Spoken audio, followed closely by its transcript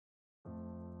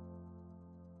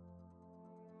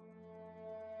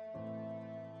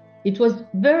It was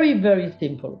very, very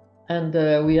simple. And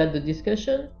we had the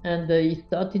discussion, and he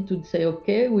started to say,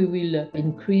 okay, we will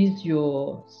increase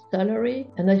your salary.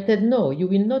 And I said, no, you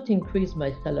will not increase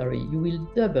my salary, you will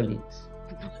double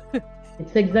it.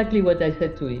 It's exactly what I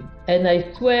said to him. And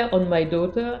I swear on my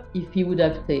daughter, if he would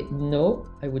have said no,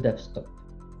 I would have stopped.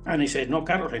 And he said, no,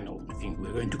 Carlos, I know. I think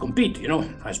we're going to compete,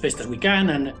 as best as we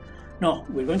can. And no,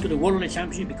 we're going to the World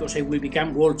Championship because I will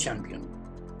become world champion.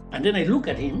 And then I look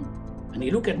at him, and he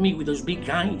looked at me with those big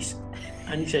eyes,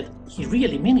 and he said, he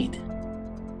really mean it.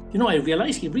 I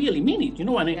realized he really mean it,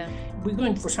 we're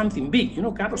going for something big.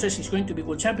 Carlos says he's going to be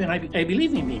world champion. I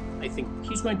believe in him. I think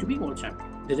he's going to be world champion.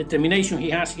 The determination he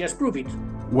has proved it.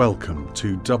 Welcome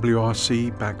to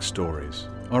WRC Backstories,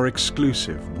 our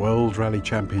exclusive World Rally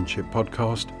Championship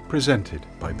podcast presented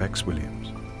by Bex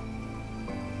Williams.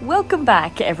 Welcome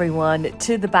back, everyone,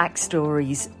 to the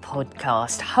Backstories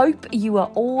podcast. Hope you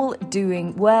are all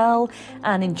doing well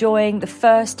and enjoying the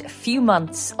first few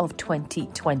months of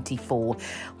 2024.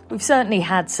 We've certainly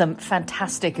had some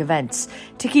fantastic events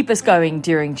to keep us going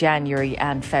during January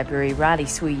and February. Rally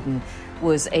Sweden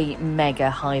was a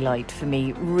mega highlight for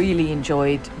me. Really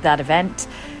enjoyed that event.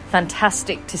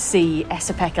 Fantastic to see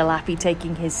Esa-Pekka Lappi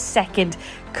taking his second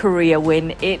career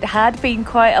win. It had been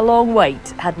quite a long wait,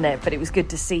 hadn't it? But it was good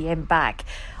to see him back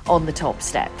on the top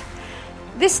step.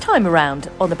 This time around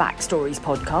on the Backstories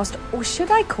podcast, or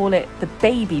should I call it the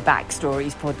Baby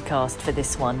Backstories podcast for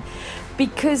this one?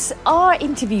 Because our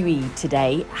interviewee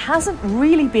today hasn't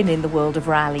really been in the world of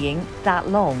rallying that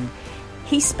long.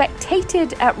 He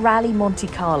spectated at Rally Monte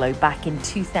Carlo back in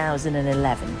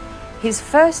 2011. His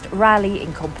first rally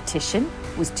in competition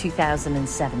was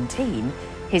 2017.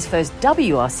 His first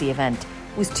WRC event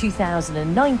was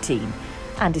 2019.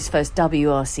 And his first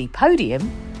WRC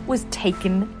podium was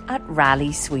taken at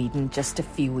Rally Sweden just a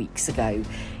few weeks ago.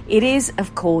 It is,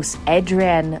 of course,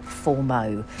 Adrien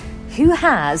Fourmaux, who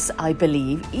has, I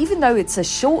believe, even though it's a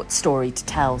short story to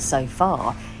tell so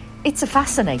far, it's a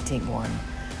fascinating one.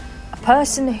 A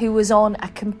person who was on a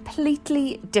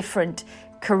completely different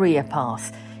career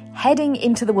path, heading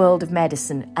into the world of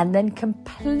medicine and then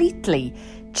completely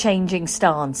changing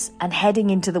stance and heading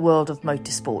into the world of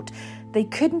motorsport. They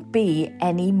couldn't be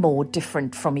any more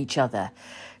different from each other.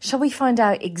 Shall we find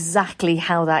out exactly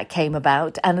how that came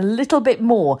about and a little bit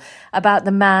more about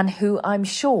the man who I'm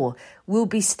sure will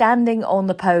be standing on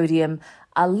the podium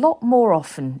a lot more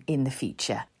often in the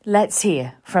future? Let's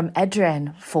hear from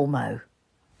Adrien Fourmaux.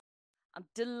 I'm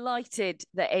delighted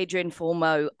that Adrien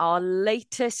Fourmaux, our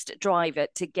latest driver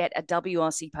to get a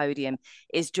WRC podium,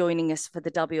 is joining us for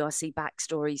the WRC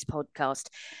Backstories podcast.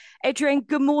 Adrien,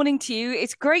 good morning to you.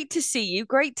 It's great to see you.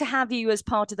 Great to have you as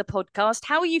part of the podcast.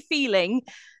 How are you feeling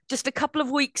just a couple of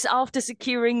weeks after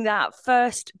securing that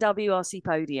first WRC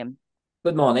podium?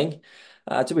 Good morning.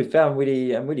 To be fair, I'm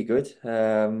really good.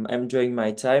 I'm enjoying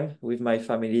my time with my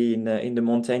family in the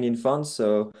mountain in France.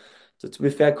 So to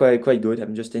be fair, quite good.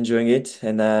 I'm just enjoying it,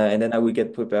 and then I will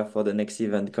get prepared for the next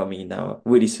event coming now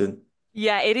really soon.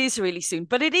 Yeah, it is really soon,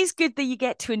 but it is good that you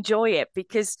get to enjoy it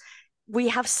because we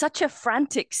have such a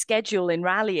frantic schedule in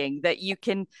rallying that you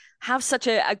can have such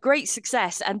a great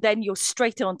success and then you're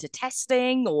straight on to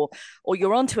testing or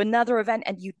you're on to another event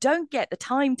and you don't get the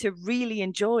time to really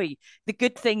enjoy the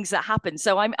good things that happen.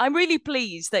 So I'm really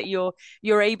pleased that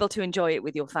you're able to enjoy it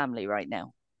with your family right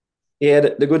now. Yeah,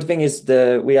 the good thing is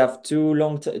we have two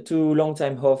long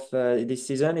time off this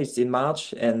season. It's in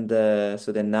March and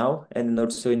so then now and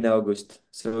also in August.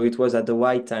 So it was at the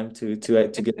right time to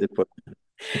get the point.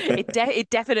 It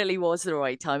definitely was the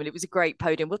right time and it was a great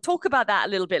podium. We'll talk about that a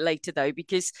little bit later though,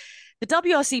 because the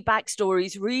WRC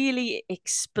Backstories really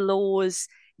explores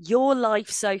your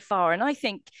life so far. And I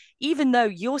think even though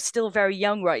you're still very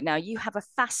young right now, you have a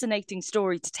fascinating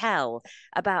story to tell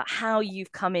about how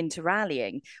you've come into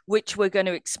rallying, which we're going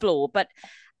to explore. But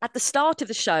at the start of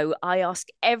the show, I ask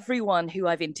everyone who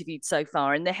I've interviewed so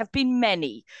far, and there have been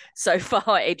many so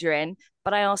far, Adrien,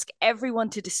 but I ask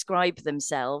everyone to describe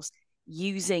themselves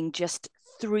using just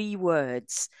 3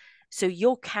 words. So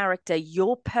your character,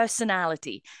 your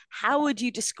personality, how would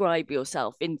you describe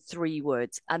yourself in 3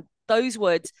 words? And those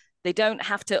words, they don't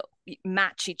have to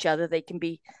match each other. They can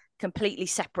be completely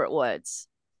separate words.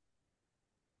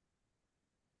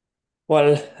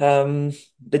 Well,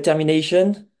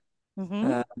 determination.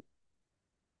 Mm-hmm.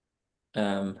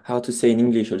 How to say in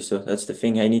English also. That's the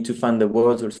thing. I need to find the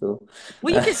words also.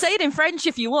 Well, you can say it in French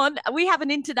if you want. We have an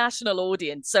international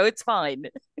audience, so it's fine.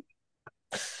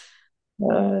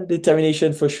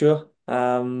 Determination for sure.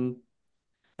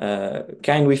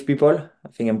 Kind with people. I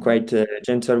think I'm quite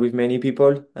gentle with many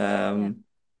people. And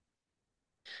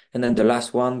then the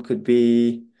last one could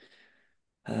be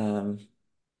Um,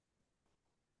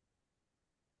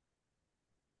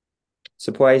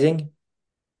 Surprising.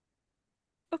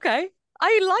 Okay.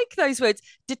 I like those words.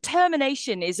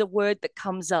 Determination is a word that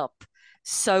comes up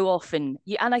so often.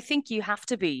 And I think you have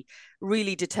to be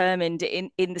really determined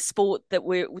in the sport that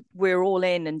we're all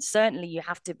in. And certainly you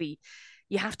have to be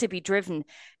driven.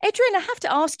 Adrien, I have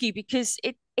to ask you because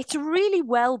it's really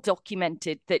well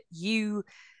documented that you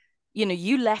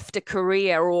left a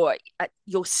career or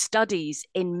your studies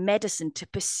in medicine to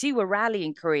pursue a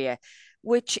rallying career,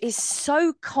 which is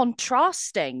so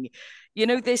contrasting.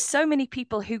 There's so many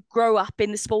people who grow up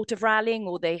in the sport of rallying,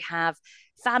 or they have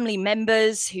family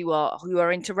members who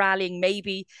are into rallying.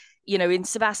 Maybe, in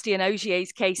Sebastien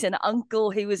Ogier's case, an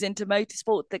uncle who was into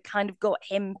motorsport that kind of got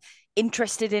him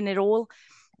interested in it all.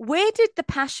 Where did the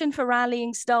passion for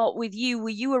rallying start with you? Were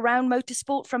you around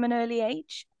motorsport from an early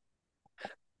age?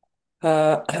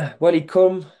 Well, it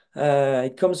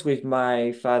comes with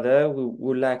my father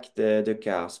who liked the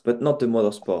cars, but not the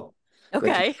motorsport. But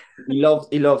Okay.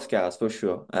 he loves cars for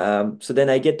sure. So then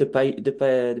I get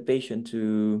the patient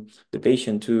to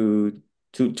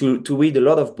read a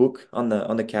lot of book on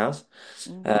the cars,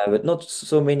 Mm, but not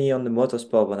so many on the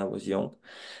motorsport when I was young.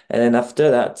 And then after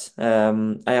that,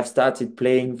 I have started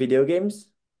playing video games.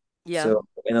 yeah. So,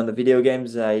 and on the video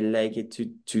games, I like it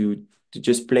to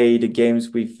just play the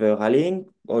games with rallying,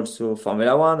 also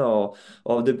Formula One or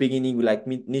the beginning like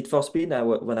Need for Speed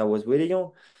when I was really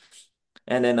young.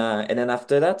 And then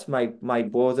after that, my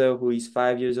brother who is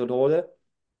 5 years old older,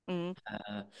 Mm,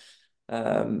 uh,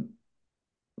 um,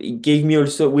 he gave me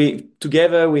also we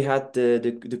had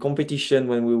the competition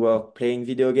when we were playing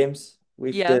video games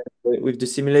yeah. with the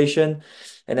simulation,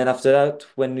 and then after that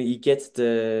when he gets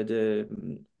the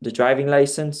driving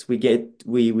license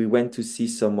we went to see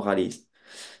some rallies.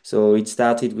 So it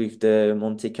started with the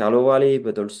Monte Carlo rally,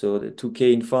 but also the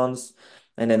 2K in France.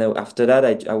 And then after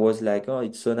that, I was like, oh,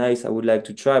 it's so nice. I would like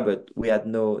to try, but we had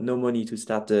no money to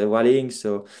start rallying,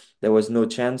 so there was no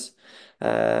chance.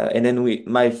 And then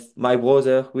my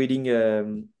brother reading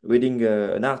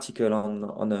an article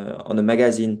on a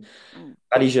magazine, Mm,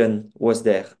 Alison was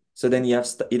there. So then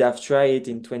he'd have tried it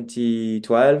in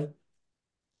 2012,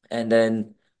 and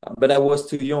then but I was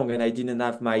too young and I didn't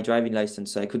have my driving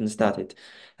license, so I couldn't start it.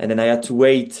 And then I had to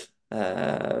wait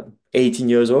 18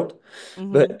 years old.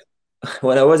 mm-hmm. But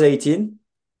when I was 18,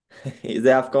 they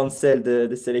have canceled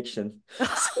the selection.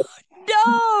 So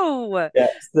No. yeah,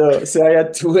 so I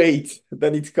had to wait.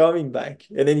 Then it's coming back.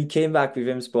 And then he came back with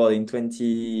M Sport in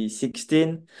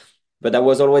 2016. But I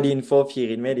was already in fourth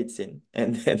year in medicine,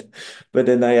 and then, but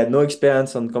then I had no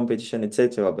experience on competition,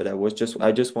 etc. But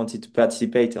I just wanted to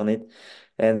participate on it,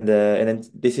 and then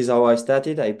this is how I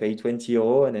started. I paid 20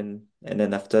 euro, and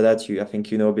then after that, I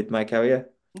think you know a bit my career.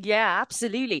 Yeah,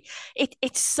 absolutely.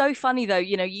 It's so funny though,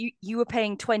 you were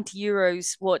paying 20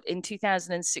 euros what in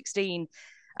 2016,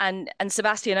 and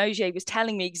Sebastien Ogier was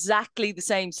telling me exactly the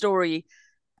same story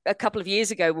a couple of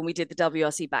years ago when we did the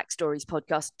WRC Backstories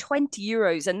podcast. 20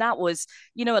 euros, and that was,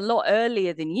 a lot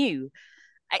earlier than you.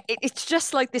 It's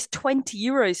just like this 20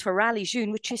 euros for Rally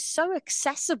June, which is so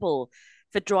accessible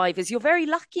for drivers. You're very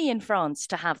lucky in France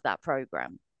to have that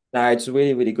program. It's a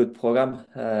really, really good program.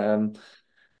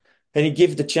 And it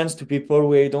gives the chance to people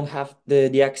who don't have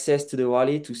the access to the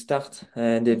rally to start.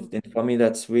 And for me,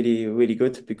 that's really, really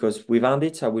good because without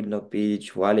it, I will not be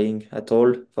rallying at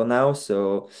all for now.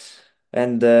 So,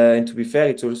 and to be fair,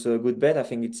 it's also a good bet. I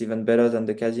think it's even better than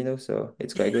the casino. So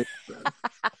it's quite good.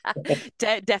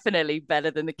 Definitely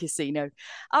better than the casino.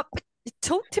 But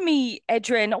talk to me,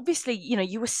 Adrien. Obviously,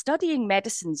 you were studying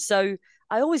medicine. So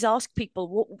I always ask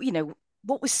people,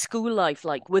 what was school life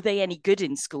like? Were they any good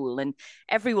in school? And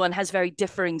everyone has very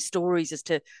differing stories as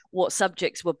to what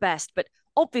subjects were best. But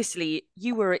obviously,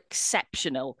 you were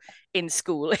exceptional in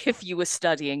school if you were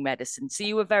studying medicine. So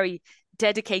you were very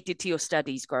dedicated to your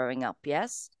studies growing up,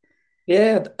 yes?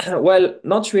 Yeah, well,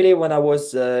 not really when I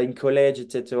was in college,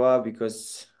 etc.,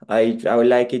 because I would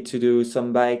like it to do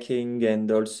some biking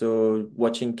and also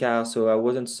watching cars, so I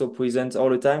wasn't so present all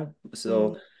the time. Mm,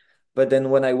 So, but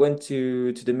then when I went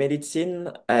to the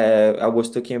medicine, I was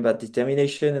talking about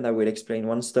determination, and I will explain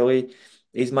one story.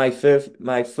 It's my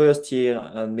first year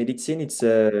on medicine. It's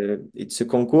a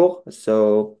concours,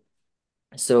 so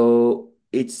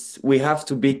it's we have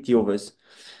to beat the others.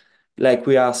 Like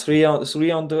we are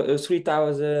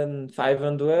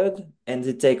 3,500 and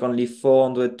they take only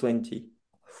 420.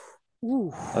 ooh,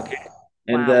 Okay.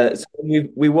 And wow. so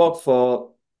we worked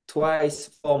for twice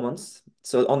 4 months.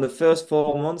 So on the first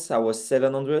 4 months, I was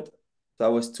 700. So I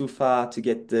was too far to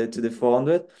get to the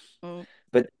 400. Mm,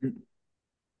 But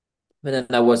But then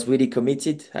I was really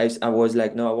committed. I was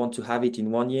like, no, I want to have it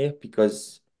in 1 year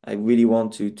because I really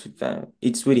want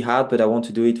it's really hard, but I want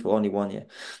to do it for only 1 year.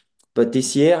 But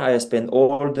this year I spent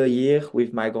all the year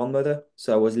with my grandmother.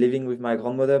 So I was living with my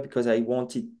grandmother because I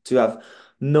wanted to have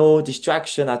no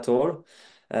distraction at all.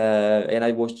 And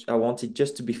I wanted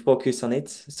just to be focused on it.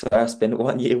 So I spent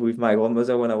 1 year with my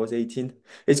grandmother when I was 18.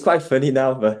 It's quite funny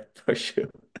now, but for sure.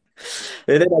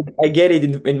 And then I get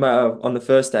it in my on the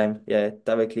first time, yeah,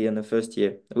 directly on the first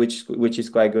year, which is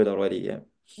quite good already, yeah.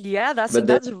 Yeah, But then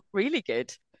that's really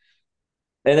good.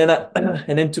 and then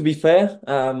and then to be fair,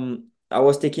 I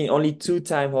was taking only 2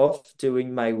 time off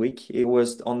during my week. It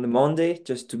was on the Monday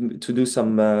just to do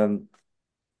some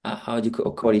how do you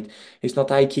call it? It's not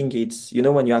hiking. It's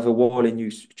when you have a wall and you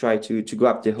try to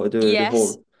grab the Yes.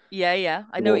 wall. Yeah, yeah.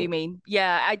 I The know what you wall. mean.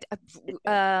 Yeah,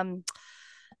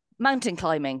 mountain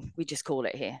climbing, we just call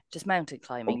it here. Just mountain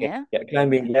climbing, Okay, yeah? yeah,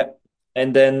 climbing, yeah.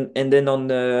 And then on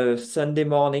the Sunday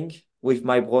morning with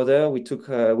my brother, we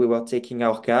were taking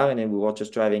our car and then we were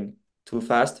just driving too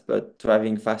fast, but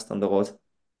driving fast on the road.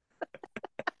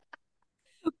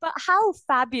 But how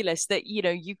fabulous that,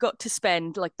 you got to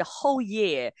spend like the whole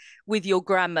year with your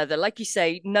grandmother. Like you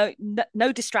say, no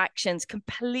distractions,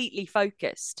 completely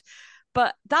focused.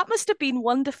 But that must have been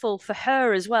wonderful for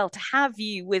her as well to have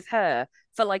you with her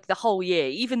for like the whole year,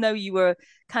 even though you were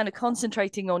kind of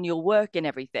concentrating on your work and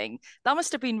everything. That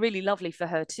must have been really lovely for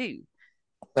her too.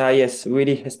 Yes,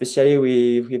 really. Especially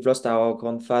we've lost our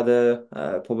grandfather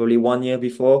probably 1 year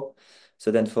before.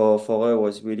 So then for her it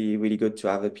was really really good to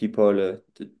have people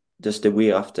just the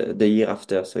year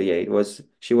after. So yeah,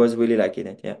 she was really liking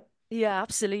it. Yeah. Yeah,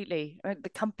 absolutely. The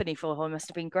company for her must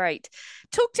have been great.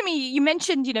 Talk to me. You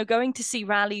mentioned, going to see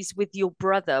rallies with your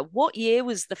brother. What year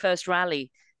was the first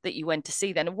rally that you went to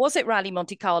see then? Was it Rally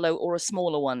Monte Carlo or a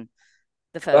smaller one,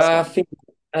 the first I one? think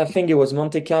I think it was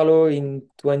Monte Carlo in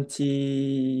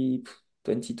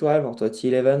 2012 or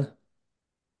 2011.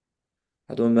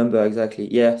 I don't remember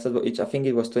exactly. Yeah, I think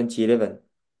it was 2011.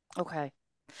 Okay.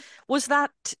 Was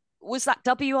that was that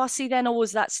WRC then, or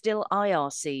was that still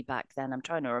IRC back then? I'm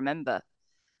trying to remember.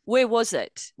 Where was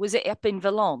it? Was it up in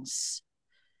Valence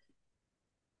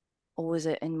or was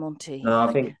it in Monte? No,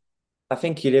 I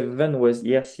think 11 was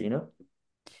yes,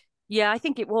 Yeah, I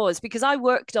think it was because I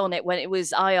worked on it when it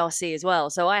was IRC as well.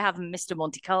 So I haven't missed a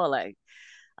Monte Carlo,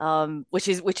 which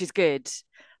is good.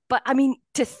 But I mean,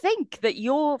 to think that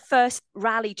your first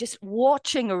rally, just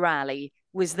watching a rally,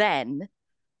 was then,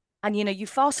 and you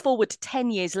fast forward to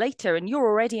 10 years later, and you're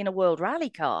already in a world rally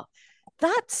car.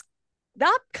 That's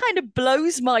that kind of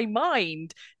blows my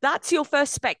mind. That's your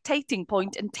first spectating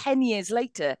point, and 10 years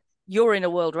later, you're in a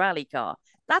world rally car.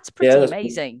 That's Yeah, pretty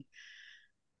amazing.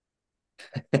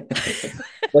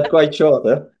 that's quite short,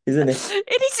 huh? Isn't it?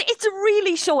 It's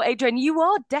really short, Adrien. You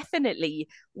are definitely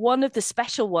one of the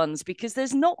special ones because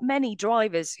there's not many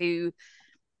drivers who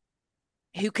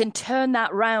can turn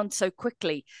that round so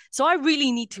quickly. So I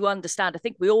really need to understand. I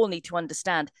think we all need to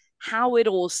understand how it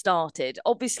all started.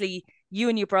 Obviously, you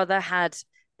and your brother had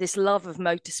this love of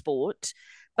motorsport,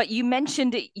 but you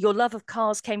mentioned your love of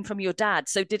cars came from your dad.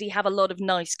 So did he have a lot of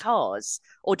nice cars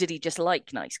or did he just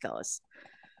like nice cars?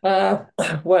 Uh,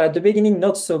 well, at the beginning,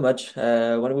 not so much.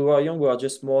 When we were young, we were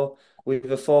just more with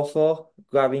the 4-4,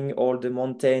 grabbing all the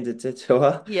mountains,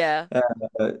 etc. Yeah.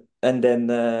 Uh, and then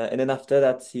after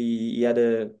that, he had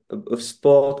a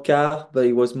sport car, but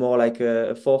it was more like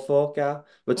a 4-4 car,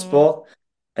 but Mm, sport.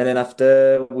 And then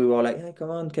after we were like, hey, come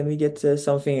on, can we get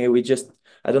something? And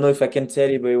I don't know if I can tell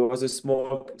you, but it was a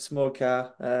small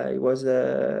car. It was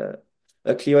a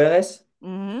Clio RS.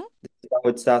 mm, That's how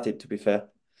it started, to be fair.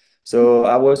 So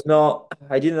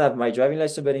I didn't have my driving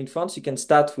license, but in France, you can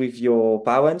start with your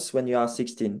parents when you are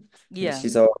 16. yeah.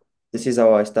 This is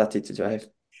how I started to drive.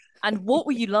 And what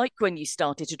were you like when you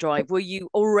started to drive? Were you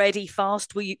already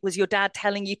fast? Was your dad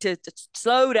telling you to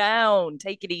slow down,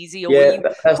 take it easy, or were Yeah, you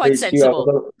that's the quite issue.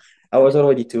 sensible? I was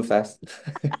already too fast.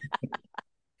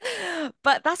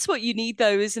 But that's what you need,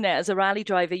 though, isn't it? As a rally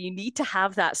driver, you need to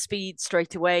have that speed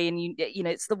straight away, and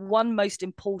it's the one most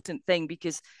important thing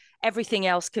because everything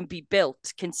else can be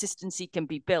built, consistency can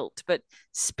be built, but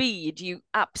speed you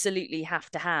absolutely have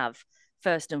to have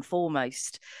first and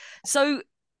foremost. So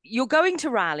you're going to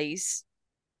rallies,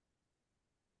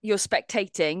 you're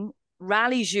spectating.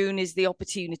 Rally June is the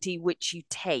opportunity which you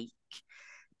take.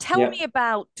 Tell Yeah. me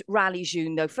about Rally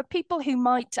June, though, for people who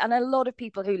might, and a lot of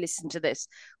people who listen to this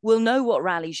will know what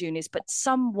Rally June is, but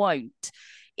some won't.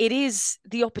 It is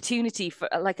the opportunity for,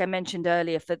 like I mentioned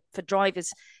earlier, for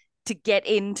drivers to get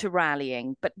into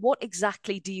rallying. But what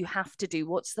exactly do you have to do?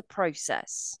 What's the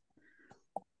process?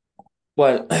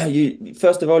 Well, you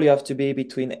first of all you have to be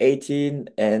between 18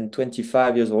 and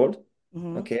 25 years old,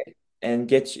 Hmm. okay, and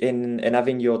get in and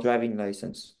having your driving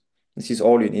license. This is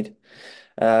all you need.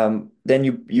 Then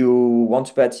you want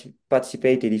to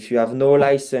participate. And if you have no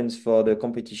license for the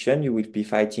competition, you will be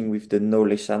fighting with the no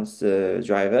license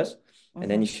drivers.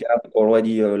 And then Hmm. if you have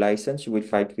already a license, you will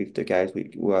fight with the guys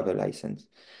who have a license.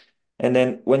 And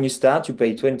then when you start, you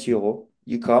pay 20 euro.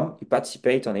 You come, you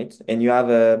participate on it, and you have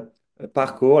a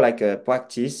parkour, like a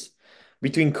practice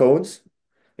between cones.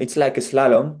 It's like a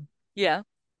slalom. Yeah.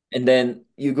 And then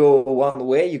you go one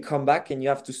way, you come back, and you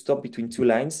have to stop between two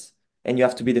lines, and you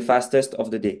have to be the fastest of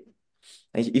the day.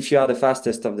 And if you are the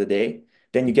fastest of the day,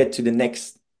 then you get to the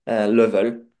next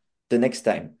level the next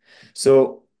time.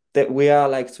 So that we are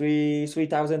like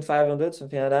 3,500,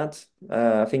 something like that.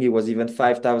 I think it was even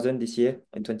 5,000 this year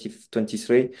in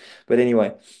 2023. But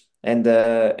anyway, and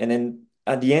then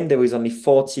at the end there was only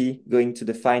 40 going to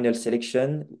the final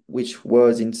selection, which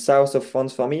was in south of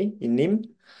France for me, in Nîmes.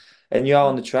 And you are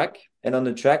on the track, and on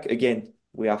the track again,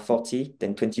 we are 40,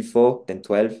 then 24, then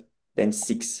 12, then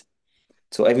 6.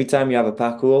 So every time you have a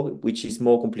parkour, which is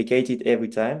more complicated every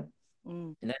time.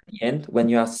 Mm. And at the end, when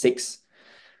you are 6,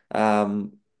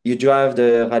 you drive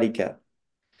the rally car.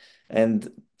 And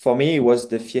for me, it was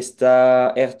the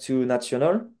Fiesta R2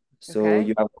 Nacional. So Okay.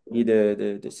 you have only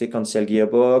the sequential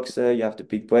gearbox, you have the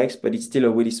big brakes, but it's still a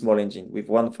really small engine with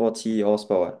 140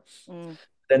 horsepower. Mm.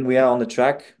 Then we are on the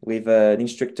track with an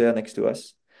instructor next to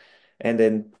us. And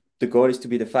then the goal is to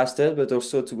be the fastest, but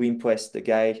also to impress the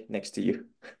guy next to you.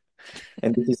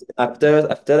 And this is after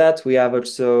that, we have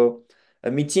also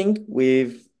a meeting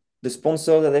with the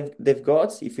sponsor that they've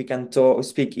got. If we can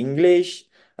speak English,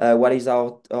 what is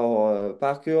our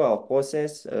parkour, our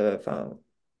process,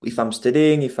 if I'm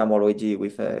studying, if I'm already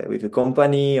with a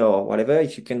company or whatever,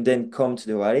 if you can then come to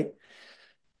the rally.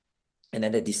 And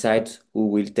then they decide who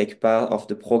will take part of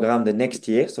the program the next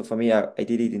year. So for me, I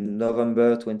did it in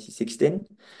November 2016.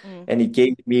 Mm. And it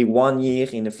gave me 1 year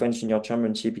in the French Junior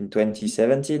Championship in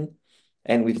 2017.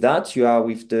 And with that, you are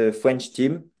with the French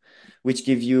team, which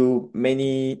give you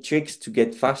many tricks to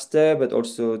get faster, but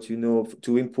also to know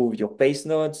to improve your pace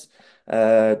notes,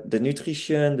 the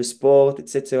nutrition, the sport,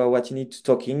 etc. What you need to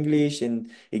talk English, and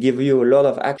it give you a lot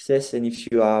of access. And if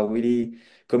you are really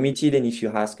committed, and if you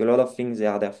ask a lot of things, they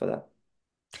are there for that.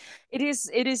 It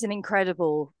is an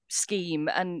incredible scheme,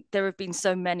 and there have been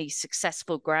so many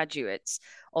successful graduates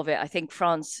of it. I think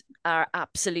France are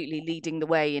absolutely leading the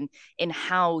way in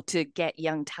how to get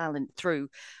young talent through.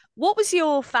 What was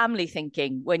your family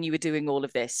thinking when you were doing all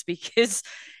of this? Because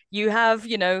you have,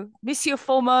 Monsieur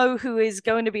Fourmaux, who is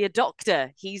going to be a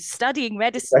doctor. He's studying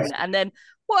medicine, and then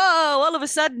whoa, all of a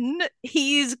sudden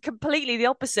he's completely the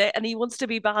opposite, and he wants to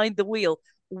be behind the wheel.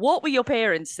 What were your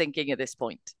parents thinking at this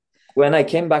point? When I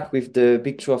came back with the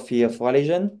big trophy of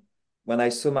religion, when I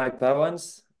saw my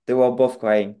parents, they were both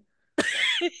crying.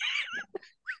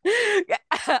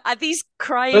 Are these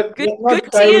crying But good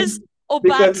not tears crying or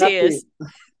bad because happy. tears?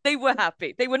 They were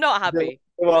happy. They were not They, happy.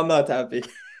 they were not happy.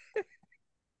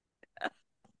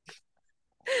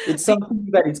 It's Be- something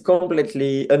that is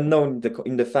completely unknown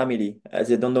in the family, as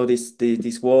they don't know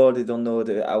this world, they don't know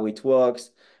how it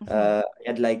works. Mhm. I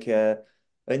had like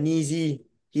an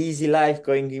easy life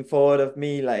going in forward of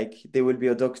me. Like they will be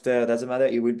a doctor, doesn't matter,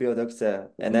 he will be a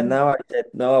doctor. And then Mhm. now I said,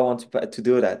 no, I want to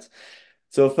do that.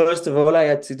 So first of all, I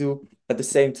had to do at the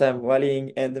same time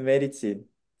rallying and the medicine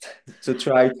to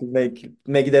try to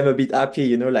make them a bit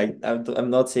happy, like I'm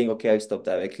not saying okay, I stop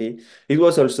directly. It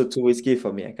was also too risky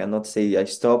for me. I cannot say I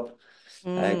stop.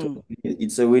 Mm.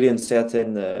 It's a really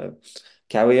uncertain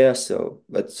career. So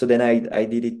then I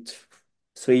did it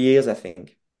 3 years, I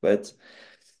think. But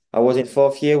I was in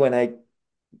fourth year when I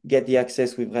get the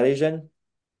access with religion.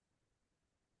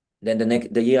 Then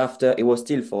the year after, it was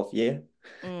still fourth year,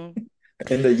 Mm.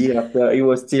 and the year after, it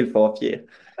was still fourth year.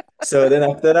 So then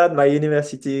after that, my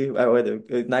university, I had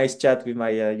a nice chat with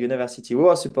my university who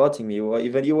was supporting me.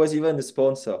 He was even a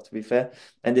sponsor, to be fair.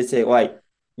 And they say, "Why?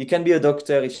 You can be a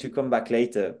doctor if you come back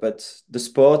later, but the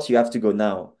sport you have to go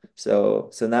now."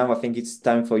 So now I think it's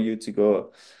time for you to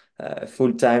go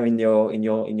full time in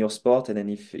your sport, and then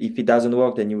if it doesn't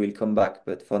work, then you will come back.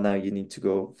 But for now, you need to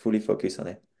go fully focus on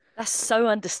it. That's so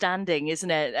understanding, isn't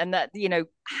it? And that,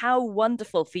 how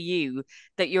wonderful for you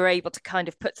that you're able to kind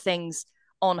of put things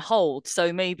on hold.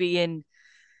 So maybe in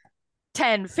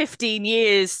 10, 15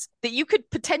 years that you could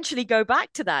potentially go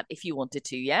back to that if you wanted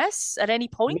to, yes? At any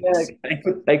point? Yeah,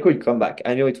 I could come back.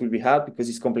 I know it will be hard because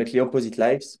it's completely opposite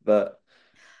lives, but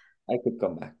I could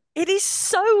come back. It is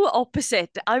so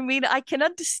opposite. I mean, I can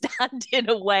understand in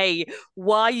a way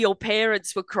why your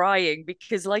parents were crying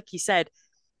because, like you said,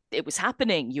 it was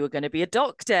happening. You were going to be a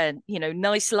doctor,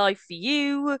 nice life for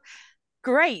you,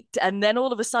 great. And then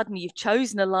all of a sudden, you've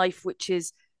chosen a life which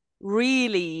is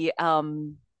really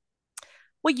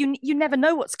well, you never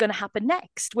know what's going to happen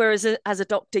next. Whereas as a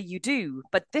doctor, you do.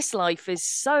 But this life is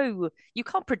so you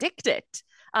can't predict it.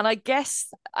 And I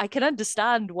guess I can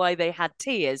understand why they had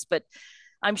tears, but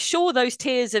I'm sure those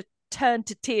tears have turned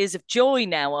to tears of joy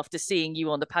now after seeing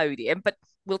you on the podium. But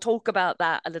we'll talk about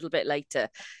that a little bit later.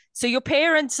 So your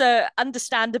parents are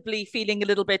understandably feeling a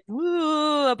little bit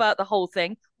about the whole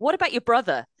thing. What about your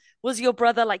brother? Was your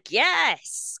brother like,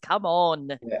 yes, come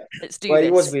on, Yeah. let's do Well,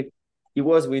 this? he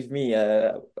was with me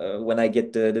when I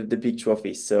get the big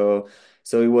trophy. So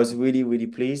he was really really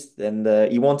pleased, and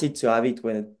he wanted to have it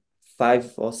when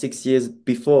 5 or 6 years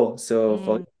before. So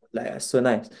for Mm. like so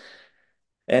nice.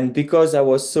 And because I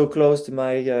was so close to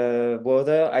my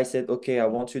brother, I said, okay, I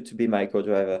want you to be my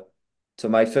co-driver. So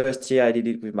my first year, I did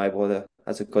it with my brother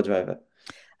as a co-driver.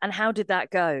 And how did that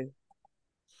go?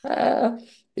 Uh,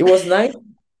 it was nice.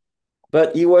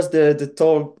 But he was the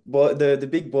tall boy, the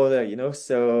big brother,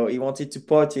 so he wanted to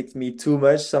protect me too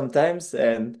much sometimes,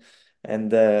 and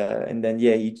then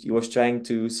yeah, he was trying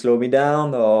to slow me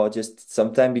down, or just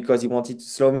sometimes because he wanted to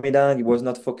slow me down, he was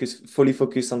not fully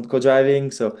focused on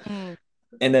co-driving. So Mm.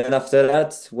 and then after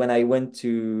that, when I went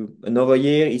to another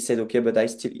year, he said, okay, but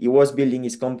he was building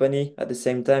his company at the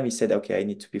same time. He said, okay, I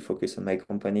need to be focused on my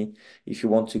company. If you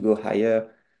want to go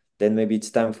higher, then maybe it's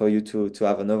time for you to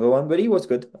have another one. But he was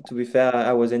good. To be fair,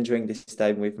 I was enjoying this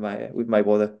time with my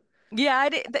brother. Yeah,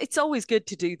 it's always good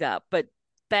to do that, but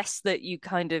best that you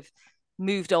kind of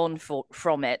moved on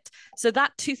from it. So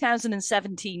that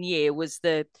 2017 year was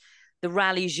the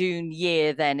Rally June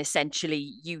year. Then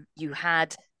essentially, you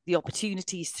had the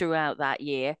opportunities throughout that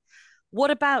year.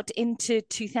 What about into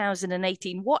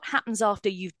 2018? What happens after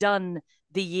you've done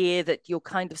the year that you're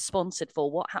kind of sponsored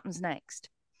for? What happens next?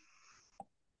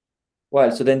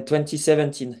 Well, so then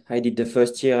 2017, I did the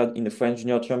first year in the French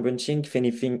Junior Championship,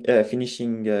 finishing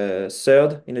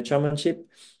third in the championship.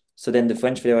 So then the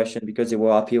French Federation, because they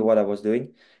were happy with what I was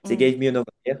doing, they Mm. gave me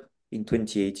another year in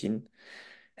 2018.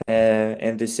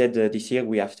 And they said this year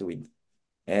we have to win.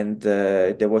 And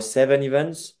there were 7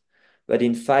 events, but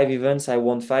in 5 events, I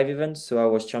won 5 events. So I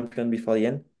was champion before the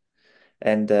end.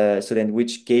 And so then,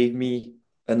 which gave me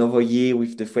another year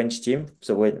with the French team,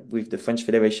 so with the French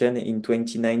Federation in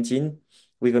 2019,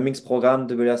 with a mixed program,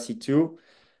 WRC2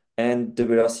 and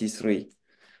WRC3.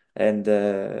 And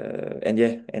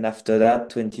yeah, and after that,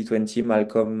 2020,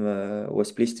 Malcolm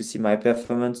was pleased to see my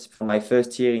performance for my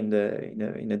first year in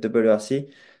the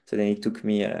WRC. So then he took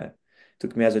me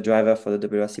as a driver for the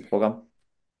WRC program.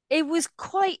 It was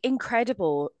quite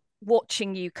incredible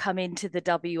watching you come into the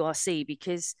WRC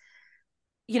because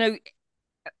you know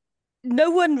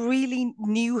no one really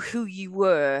knew who you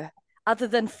were other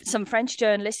than some French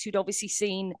journalists who'd obviously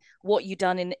seen what you'd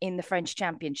done in the French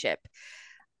Championship.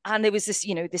 And there was this,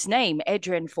 this name,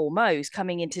 Adrien Fourmaux,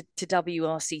 coming into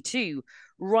WRC2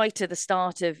 right at the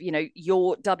start of,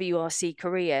 your WRC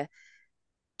career.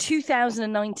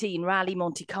 2019 Rally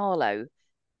Monte Carlo,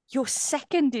 you're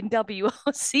second in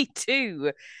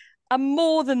WRC2. And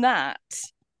more than that,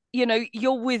 you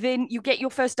get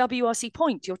your first WRC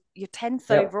point, you're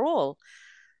 10th Yeah. overall,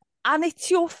 and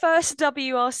it's your first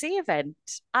WRC event,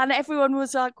 and everyone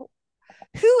was like,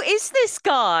 "Who is this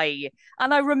guy?"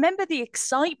 And I remember the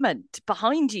excitement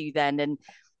behind you then, and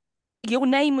your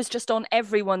name was just on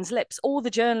everyone's lips. All the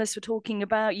journalists were talking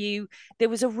about you. There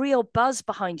was a real buzz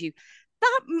behind you.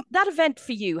 That event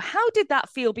for you, how did that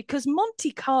feel? Because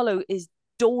Monte Carlo is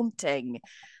daunting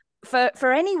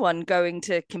for anyone going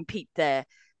to compete there,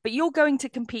 but you're going to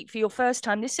compete for your first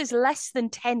time. This is less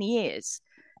than 10 years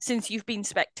since you've been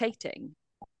spectating.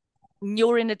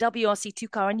 You're in a WRC2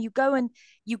 car and you go and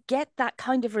you get that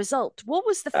kind of result. What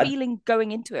was the At, feeling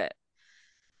going into it?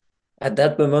 at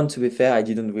that moment, to be fair, I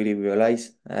didn't really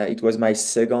realize it was my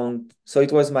second. So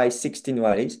it was my 16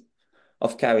 rallies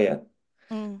of career,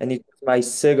 Mm. and it was my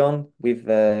second with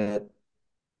a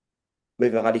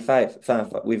Rally 5,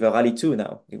 with a Rally 2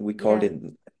 now, we called Yeah.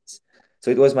 it. So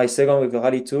it was my second with a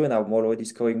Rally 2, and I'm already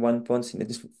scoring 1 point in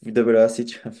the WRC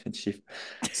Championship.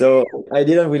 So I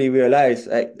didn't really realize.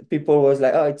 People was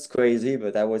like, "Oh, it's crazy,"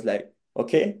 but I was like,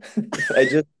 "Okay."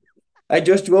 I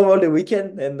just drove all the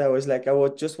weekend, and I was like, I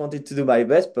was just wanted to do my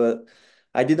best, but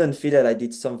I didn't feel that I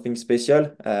did something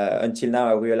special until now.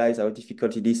 I realized how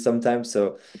difficult it is sometimes.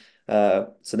 So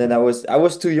then I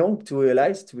was too young to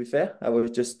realize. To be fair, I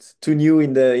was just too new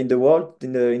in the world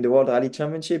in the World Rally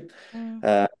Championship. Mm.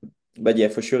 Uh, but yeah,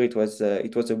 for sure, it was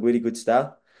a really good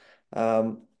start.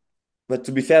 Um, but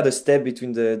to be fair, the step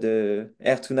between the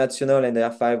R2 National and the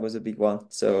R5 was a big one.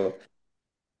 So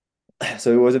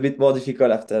so it was a bit more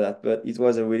difficult after that, but it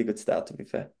was a really good start, to be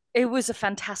fair. It was a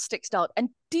fantastic start. And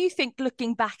do you think,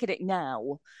 looking back at it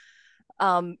now,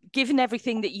 given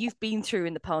everything that you've been through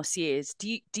in the past years,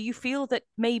 do you feel that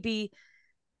maybe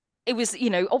it was,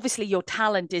 obviously your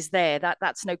talent is there,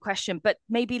 that's no question, but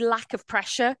maybe lack of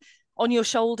pressure on your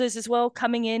shoulders as well,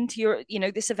 coming into your,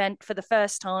 this event for the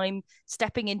first time,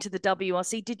 stepping into the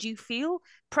WRC? Did you feel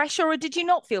pressure or did you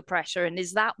not feel pressure? And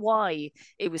is that why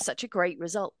it was such a great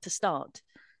result to start?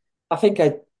 I think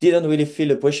I didn't really feel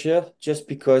the pressure just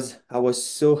because I was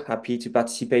so happy to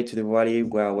participate to the rally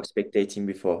where I was spectating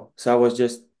before. So I was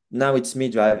just, now it's me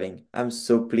driving. I'm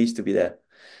so pleased to be there.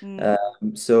 Mm,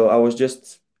 So I was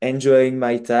just enjoying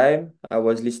my time. I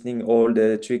was listening all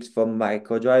the tricks from my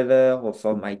co-driver or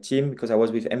from my team because I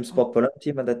was with M mm, Sport Poland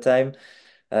team at that time.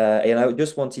 And I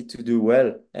just wanted to do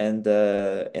well, and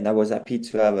I was happy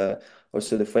to have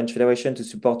also the French Federation to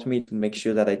support me to make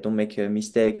sure that I don't make a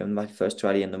mistake on my first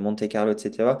rally in the Monte Carlo,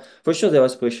 etc. For sure, there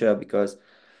was pressure because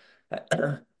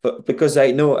because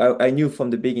I knew from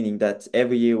the beginning that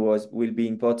every year will be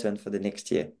important for the next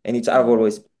year, and I've mm,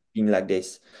 always been like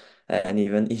this, and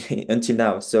even until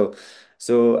now. So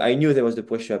I knew there was the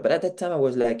pressure, but at that time I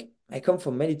was like, I come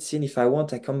from medicine. If I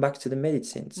want, I come back to the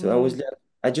medicine. So I was mm. like,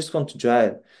 I just want to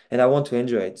drive and I want to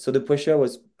enjoy it. So the pressure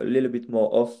was a little bit more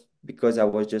off because I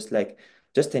was just like,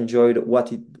 just enjoyed what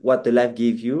the life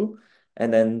gave you.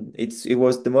 And then it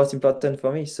was the most important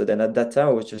for me. So then at that time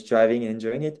I was just driving and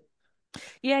enjoying it.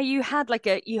 Yeah, you had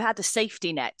a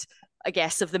safety net, I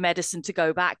guess, of the medicine to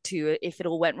go back to if it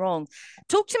all went wrong.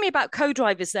 Talk to me about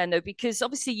co-drivers then, though, because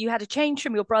obviously you had a change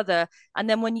from your brother, and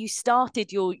then when you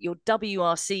started your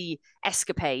WRC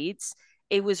escapades,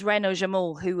 it was Renaud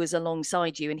Jamal who was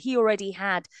alongside you, and he already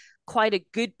had quite a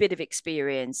good bit of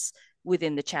experience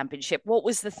within the championship. What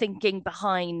was the thinking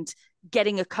behind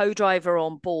getting a co-driver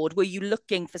on board? Were you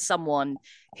looking for someone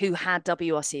who had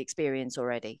WRC experience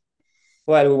already?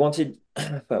 Well, we wanted,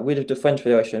 with the French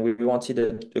Federation, we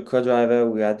wanted a co-driver.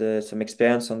 We had some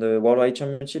experience on the World Rally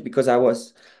Championship because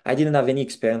I didn't have any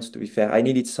experience, to be fair. I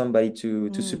needed somebody to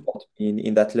Mm. support me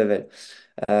in that level.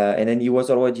 And then he was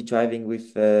already driving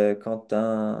with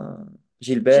Quentin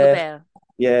Gilbert. Gilbert.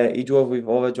 Yeah, he drove with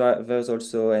other drivers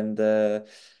also, and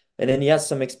then he has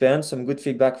some experience, some good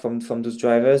feedback from those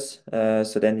drivers.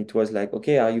 So then it was like,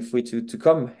 okay, are you free to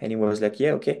come? And he was like,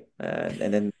 yeah, okay.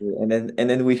 And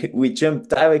then we jumped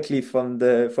directly from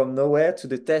nowhere to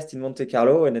the test in Monte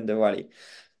Carlo and then the rally.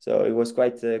 So it was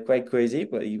quite crazy,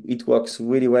 but it works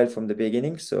really well from the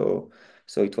beginning. So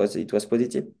it was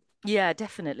positive. Yeah,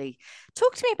 definitely.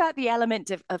 Talk to me about the element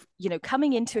of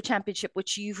coming into a championship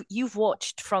which you've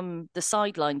watched from the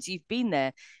sidelines. You've been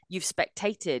there, you've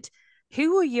spectated.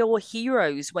 Who were your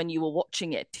heroes when you were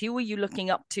watching it? Who were you looking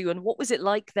up to, and what was it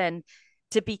like then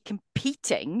to be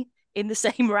competing in the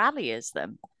same rally as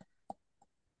them?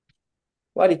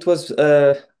 Well, it was.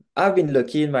 I've been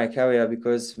lucky in my career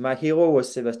because my hero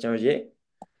was Sébastien Ogier.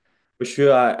 For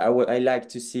sure, I like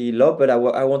to see Lob, but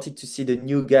I wanted to see the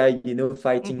new guy,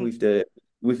 fighting Hmm.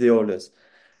 with the olders.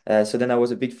 So then I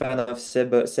was a big fan of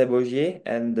Seb Ogier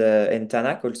and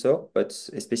Tanak also, but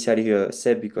especially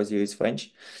Seb because he is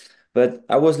French. But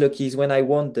I was lucky is when I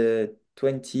won the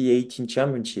 2018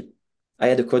 championship. I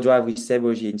had a co-drive with Seb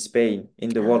Ogier in Spain in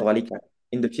the World Ah, Rally Cup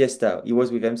in the Fiesta. He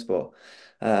was with M Sport.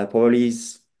 Probably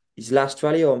his last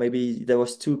rally, or maybe there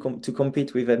was to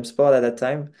compete with M Sport at that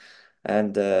time.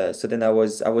 And so then I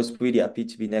was really happy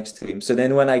to be next to him. So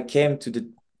then when I came to the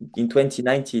in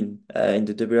 2019 in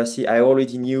the WRC, I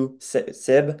already knew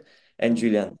Seb and mm.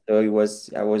 Julian. So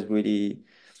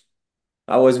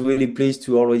I was really pleased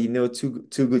to already know two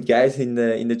good guys in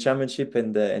the championship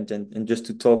and just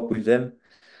to talk with them.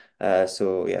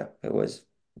 So yeah, it was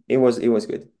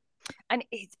good. And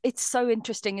it's so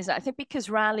interesting, isn't it? I think because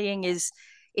rallying is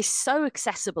so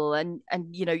accessible, and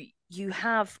you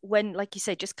have, when, like you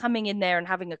say, just coming in there and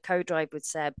having a co-drive with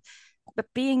Seb,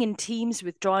 but being in teams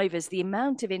with drivers, the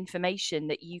amount of information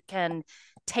that you can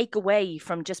take away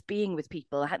from just being with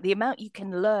people, the amount you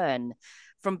can learn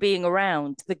from being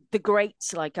around the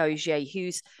greats like Ogier,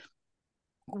 who's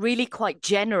really quite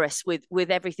generous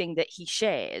with everything that he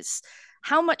shares.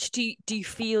 How much do you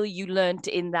feel you learned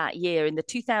in that year, in the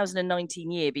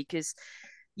 2019 year? Because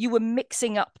you were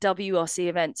mixing up WRC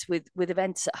events with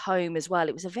events at home as well.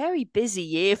 It was a very busy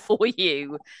year for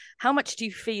you. How much do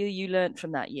you feel you learned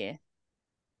from that year?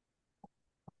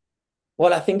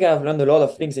 Well, I think I've learned a lot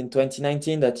of things in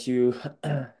 2019 that you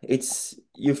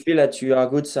feel that you are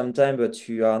good sometime, but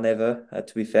you are never.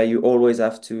 To be fair, you always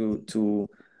have to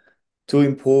to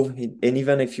improve. And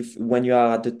even if when you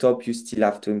are at the top, you still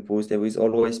have to improve. There is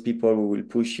always people who will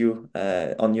push you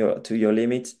to your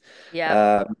limit.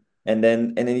 Yeah. And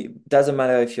then it doesn't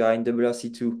matter if you are in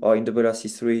WRC2 or in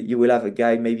WRC3, you will have a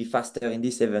guy maybe faster in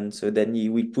this event. So then he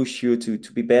will push you to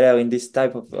be better in this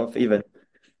type of event.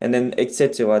 And then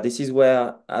etc. This is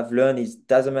where I've learned is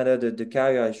doesn't matter the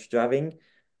car you're driving.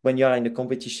 When you are in the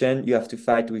competition, you have to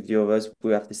fight with the others who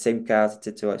have the same cars,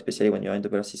 etc. Especially when you're in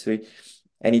WRC3,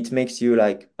 and it makes you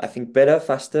like I think better,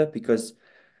 faster because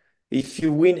if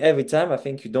you win every time, I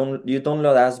think you don't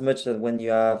learn as much as when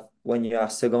you are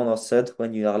second or third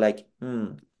when you are like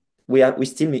we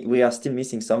are still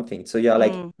missing something. So you are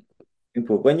like Mm.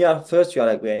 improve. When you are first, you are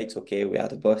like, well, it's okay, we are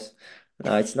the boss.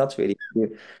 No, it's not really.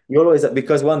 You always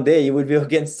because one day you will be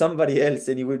against somebody else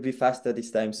and you will be faster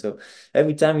this time. So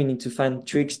every time you need to find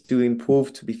tricks to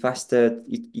improve, to be faster.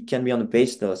 It can be on the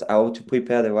pace notes, how to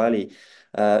prepare the rally,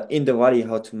 in the rally,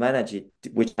 how to manage it,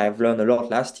 which I've learned a lot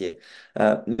last year.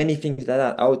 Many things like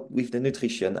that, how with the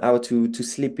nutrition, how to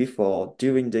sleep before,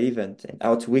 during the event, and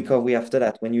how to recover after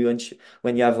that. When you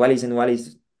have rallies and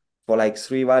rallies for like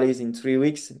 3 rallies in 3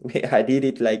 weeks. I did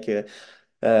it like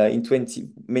in 20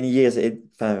 many years,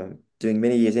 doing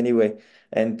many years anyway.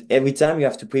 And every time you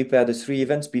have to prepare the 3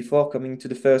 events before coming to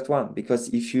the first one, because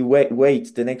if you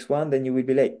wait the next one, then you will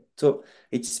be late. So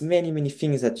it's many, many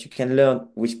things that you can learn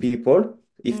with people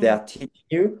if they Mm. are teaching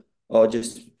you or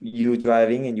just you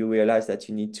driving and you realize that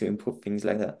you need to improve things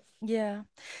like that. Yeah.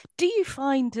 Do you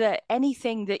find that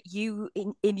anything that you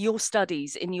in your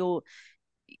studies, in your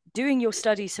doing your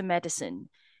studies for medicine,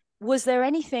 was there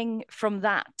anything from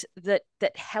that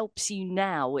helps you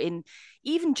now in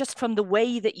even just from the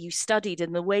way that you studied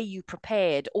and the way you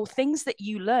prepared or things that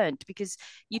you learned? Because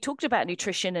you talked about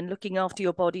nutrition and looking after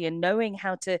your body and knowing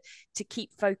how to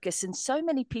keep focus, and so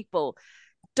many people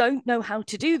don't know how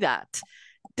to do that.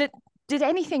 Did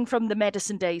anything from the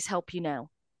medicine days help you now?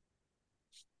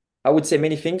 I would say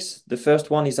many things. The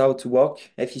first one is how to work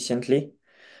efficiently.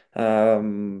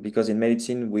 Because in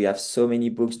medicine we have so many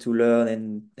books to learn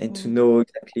and to Mm. know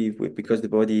exactly because the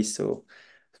body is so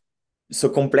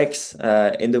complex,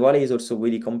 and the body is also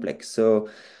really complex. So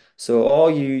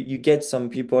or you get some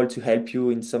people to help you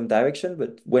in some direction,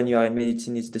 but when you are in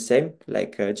medicine, it's the same.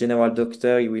 Like a general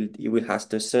doctor, you will ask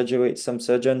the surgery, some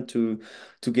surgeon to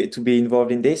get to be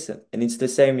involved in this, and it's the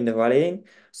same in the rallying.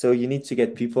 So you need to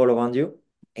get people around you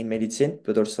in medicine,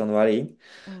 but also in rallying.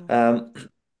 Mm. Um,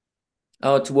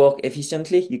 how to work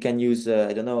efficiently. You can use,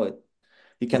 I don't know,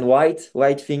 you can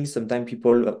write things. Sometimes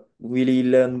people really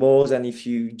learn more than if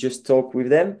you just talk with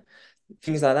them.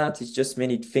 Things like that. It's just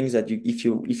many things that if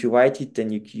you write it,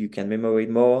 then you can memorize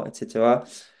more, etc.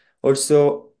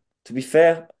 Also, to be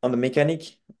fair, on the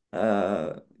mechanic,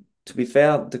 uh, to be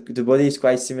fair, the body is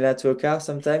quite similar to a car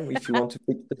sometimes. If you want to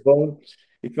fix the bone,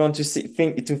 if you want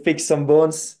to fix some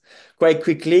bones quite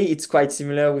quickly, it's quite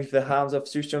similar with the arms of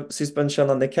suspension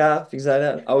on the car, things like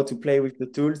that, how to play with the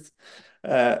tools.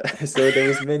 So there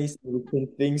is many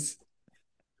different things.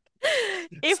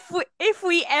 If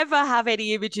we ever have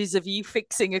any images of you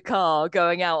fixing a car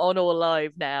going out on or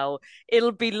live now,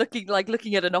 it'll be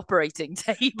looking at an operating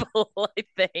table, I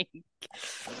think.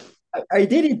 I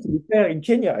did it to be fair in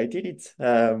Kenya. I did it.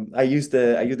 I used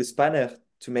the spanner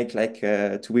to make like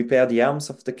to repair the arms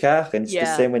of the car, and it's the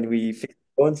Yeah. same when we fix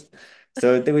the bones.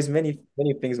 So there was many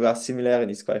things were similar, and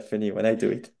it's quite funny when I do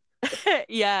it.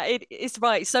 Yeah, it's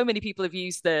right. So many people have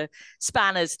used the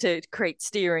spanners to create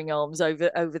steering arms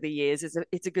over the years.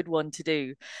 It's a good one to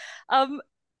do. Um,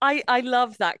 I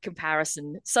love that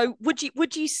comparison. So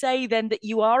would you say then that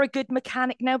you are a good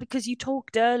mechanic now because you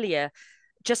talked earlier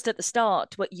just at the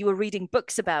start what you were reading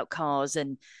books about cars,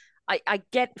 and I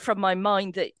get from my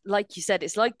mind that, like you said,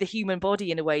 it's like the human body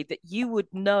in a way that you would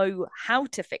know how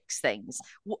to fix things.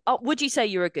 Would you say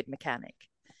you're a good mechanic?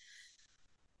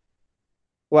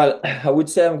 Well, I would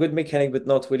say I'm a good mechanic, but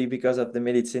not really because of the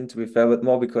medicine, to be fair, but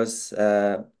more because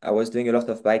I was doing a lot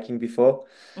of biking before,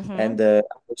 Mm-hmm. and I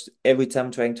was every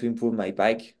time trying to improve my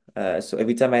bike. So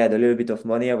every time I had a little bit of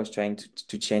money, I was trying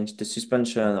to change the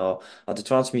suspension or the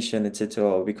transmission,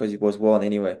 etc., because it was worn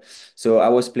anyway. So I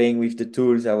was playing with the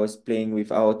tools, I was playing with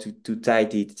how to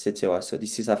tighten it, etc. So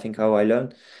this is, I think, how I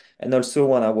learned. And also,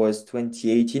 when I was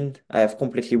 2018, I have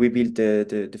completely rebuilt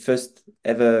the first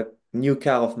ever new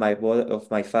car of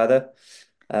my father,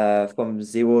 from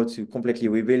zero to completely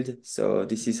rebuild. So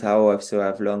this is how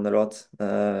I've learned a lot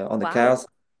on the Wow. cars.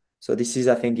 So this is,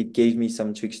 I think, it gave me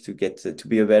some tricks to get to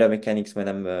be a better mechanic when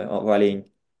I'm rallying.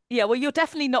 Yeah, well, you're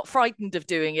definitely not frightened of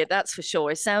doing it, that's for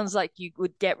sure. It sounds like you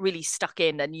would get really stuck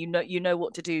in and you know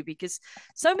what to do because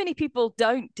so many people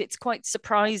don't. It's quite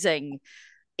surprising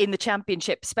in the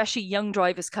championship, especially young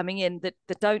drivers coming in that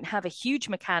don't have a huge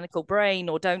mechanical brain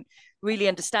or don't really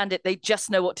understand it. They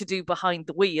just know what to do behind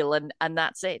the wheel, and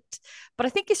that's it. But I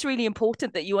think it's really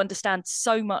important that you understand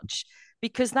so much,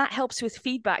 because that helps with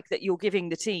feedback that you're giving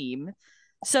the team,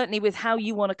 certainly with how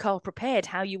you want a car prepared,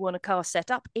 how you want a car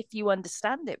set up. If you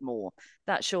understand it more,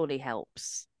 that surely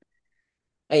helps.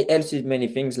 It helps with many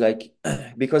things, like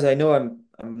because I know I'm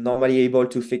normally able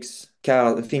to fix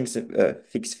things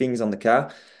on the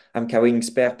car. I'm carrying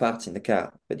spare parts in the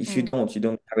car. But if you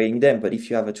don't carrying them. But if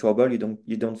you have a trouble, you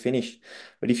don't finish.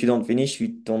 But if you don't finish, you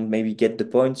don't maybe get the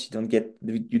points. You don't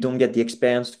get the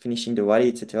experience finishing the rally,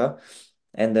 etc.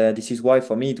 And this is why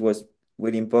for me it was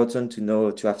really important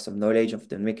to have some knowledge of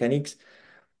the mechanics.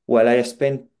 Well, I have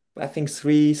spent, I think,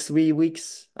 three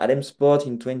weeks at M Sport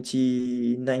in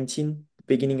 2019,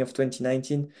 beginning of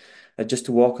 2019, just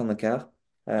to work on the car,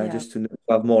 Yeah. just to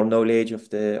have more knowledge of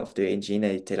the engine,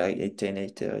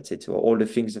 alternator, etc., all the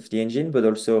things of the engine, but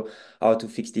also how to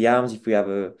fix the arms if we have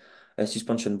a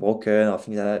suspension broken or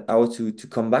things like that, how to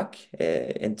come back.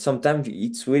 And sometimes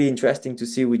it's really interesting to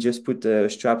see we just put a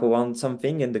strap around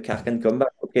something and the car can come back.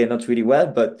 Okay, not really well,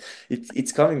 but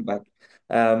it's coming back.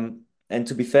 And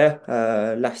to be fair,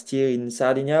 last year in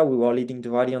Sardinia, we were leading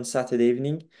the rally on Saturday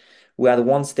evening. We had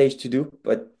one stage to do,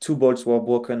 but two bolts were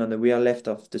broken on the rear left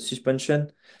of the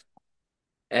suspension.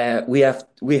 We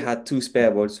had two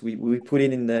spare bolts. We put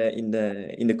it in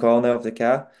the corner of the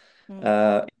car.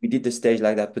 We did the stage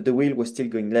like that, but the wheel was still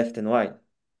going left and right,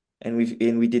 and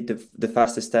we did the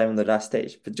fastest time on the last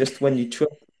stage. But just when you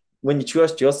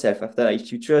trust yourself after that,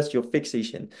 if you trust your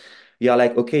fixation, you are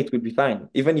like, okay, it will be fine.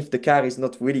 Even if the car is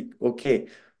not really okay,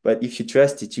 but if you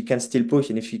trust it, you can still push.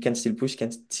 And if you can still push, you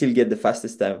can still get the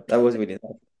fastest time. That was really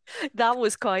nice. That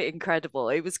was quite incredible.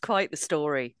 It was quite the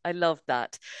story. I love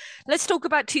that. Let's talk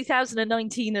about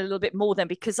 2019 a little bit more then,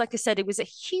 because, like I said, it was a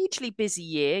hugely busy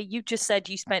year. You just said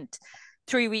you spent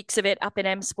 3 weeks of it up in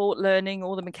M Sport learning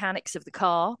all the mechanics of the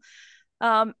car.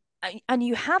 Um, and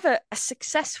you have a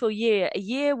successful year, a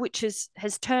year which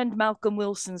has turned Malcolm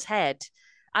Wilson's head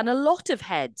and a lot of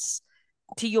heads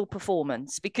to your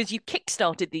performance, because you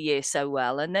kick-started the year so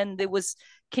well, and then there was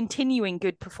continuing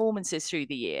good performances through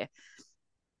the year.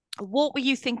 What were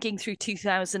you thinking through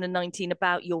 2019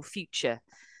 about your future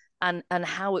and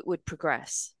how it would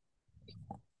progress?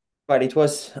 But it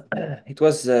was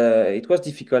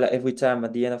difficult every time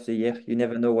at the end of the year. You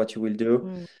never know what you will do.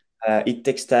 Mm. It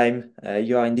takes time.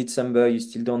 You are in December. You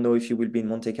still don't know if you will be in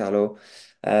Monte Carlo,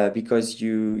 because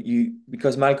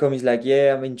Malcolm is like,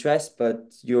 yeah, I'm interested,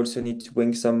 but you also need to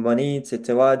bring some money,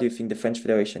 etc. Do you think the French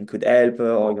Federation could help,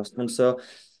 or your sponsor?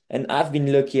 And I've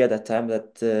been lucky at that time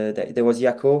that there was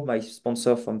Jaco, my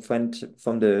sponsor from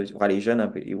the Rally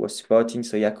Jeune. He was supporting,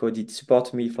 so Jaco did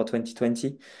support me for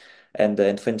 2020,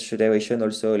 and French Federation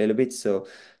also a little bit. So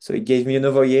it gave me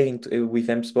another year with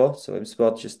M Sport. So M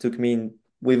Sport just took me in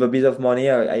with a bit of money.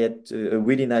 I had a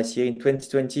really nice year in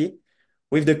 2020.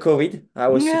 With the COVID, I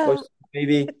was Yeah. supposed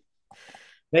to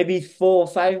maybe 4 or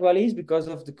 5 rallies because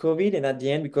of the COVID, and at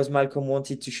the end, because Malcolm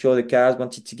wanted to show the cars,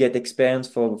 wanted to get experience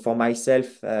for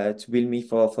myself, to build me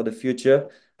for the future.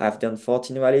 I've done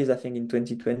 14 rallies, I think, in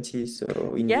 2020.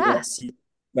 So in Yeah. WRC,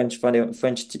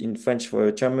 French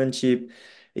for championship,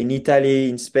 in Italy,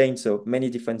 in Spain, so many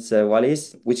different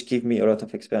rallies, which give me a lot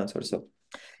of experience also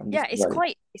on this Yeah,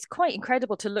 rally. it's quite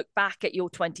incredible to look back at your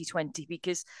 2020,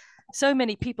 because so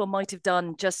many people might have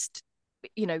done just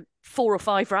 4 or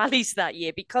 5 rallies that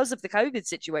year because of the COVID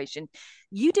situation.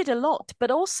 You did a lot, but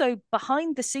also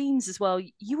behind the scenes as well.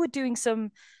 You were doing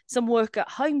some work at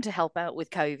home to help out with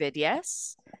COVID.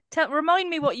 Yes, remind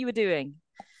me what you were doing.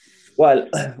 Well,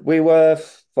 we were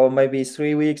for maybe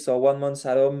 3 weeks or 1 month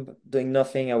at home doing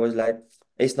nothing. I was like,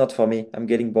 it's not for me. I'm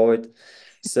getting bored.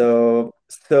 So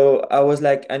I was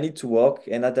like, I need to work.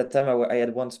 And at that time, I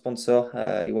had one sponsor.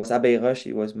 It was Abbey Rush.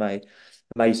 It was my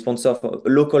sponsor, a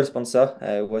local sponsor.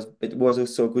 It was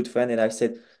also a good friend. And I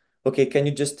said, okay, can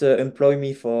you just employ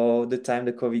me for the time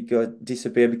the COVID got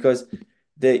disappeared? Because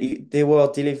they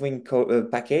were delivering a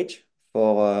package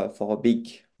for a big,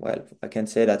 well, I can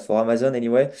say that for Amazon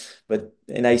anyway.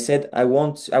 And I said, I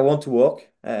want to work.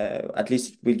 At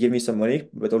least it will give me some money,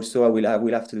 but also I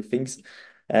will have to do things.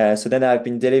 So then I've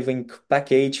been delivering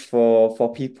package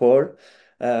for people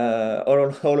all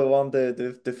around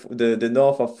the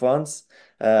north of France,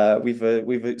 with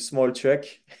a small truck.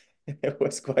 It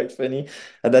was quite funny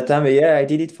at that time. Yeah, I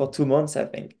did it for 2 months, I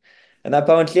think, and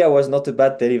apparently I was not a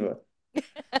bad deliverer.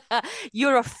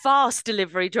 You're a fast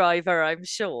delivery driver, I'm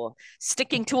sure,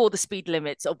 sticking to all the speed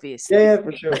limits, Yeah, obviously. yeah,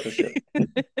 for sure, for sure.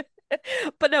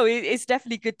 But no, it's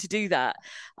definitely good to do that.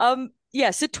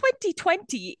 Yeah, so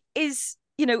 2020 is,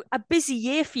 a busy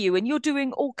year for you, and you're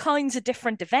doing all kinds of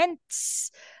different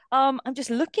events. I'm just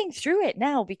looking through it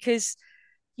now because,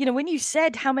 when you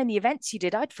said how many events you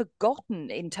did, I'd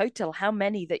forgotten in total how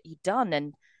many that you'd done.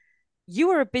 And you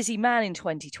were a busy man in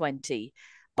 2020.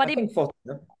 But I think 40,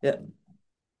 no? Yeah.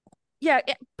 yeah,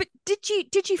 but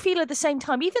did you feel at the same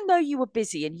time, even though you were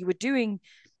busy and you were doing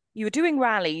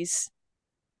rallies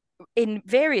in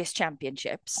various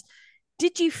championships,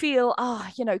 did you feel,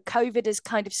 COVID has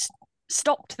kind of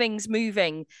stopped things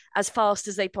moving as fast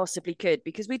as they possibly could?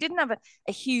 Because we didn't have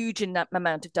a huge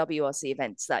amount of WRC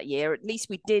events that year. At least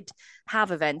we did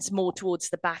have events more towards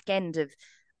the back end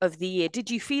of the year. Did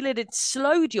you feel it had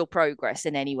slowed your progress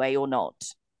in any way or not?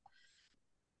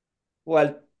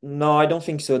 Well, no, I don't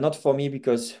think so. Not for me,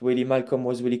 because really Malcolm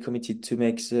was really committed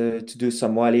to do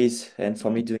some rallies, and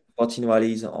for me Mm, doing 14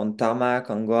 rallies on tarmac,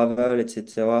 on gravel,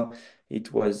 etc.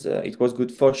 It was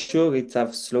good for sure. It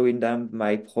have slowing down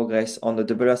my progress on the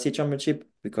WRC championship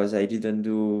because I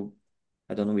don't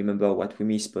remember what we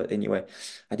missed, but anyway,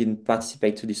 I didn't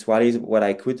participate to these rallies what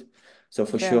I could. So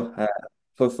for yeah. sure,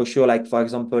 for sure, like for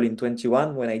example in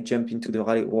 21 when I jumped into the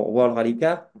World Rally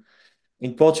Car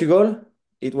in Portugal,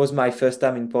 it was my first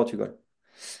time in Portugal.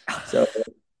 So,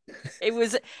 It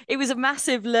was a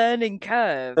massive learning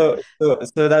curve.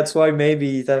 so that's why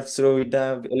maybe it have slowed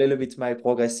down a little bit my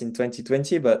progress in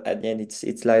 2020. But at the end,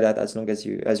 it's like that. As long as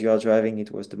you are driving,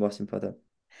 it was the most important.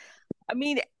 I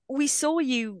mean, we saw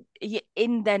you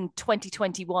in then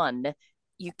 2021.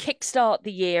 You kickstart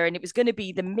the year, and it was going to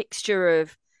be the mixture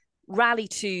of Rally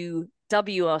to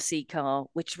WRC car,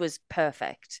 which was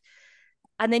perfect.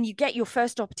 And then you get your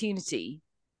first opportunity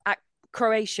at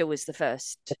Croatia was the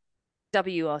first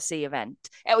WRC event.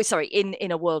 Oh, sorry,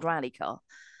 in a World Rally car,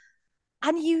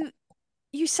 and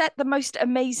you set the most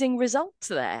amazing results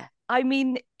there. I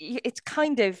mean, it's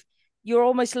kind of you're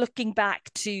almost looking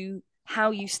back to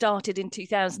how you started in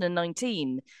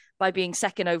 2019 by being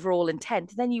second overall and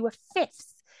 10th. Then you were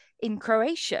fifth in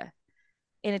Croatia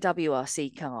in a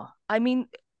WRC car. I mean,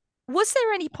 was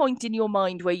there any point in your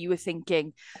mind where you were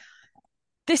thinking,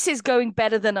 this is going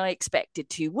better than I expected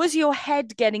to? Was your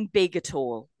head getting big at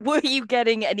all? Were you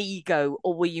getting an ego,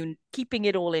 or were you keeping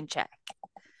it all in check?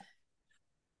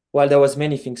 Well, there was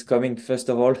many things coming. First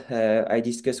of all, I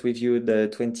discussed with you the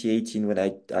 2018 when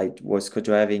I was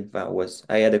co-driving.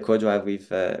 I had a co-drive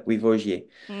with Ogier.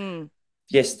 Mm,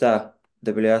 Fiesta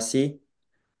WRC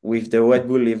with the Red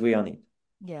Bull livery on it.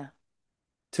 yeah.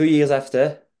 2 years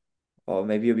after, or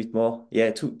maybe a bit more,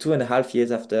 yeah, two and a half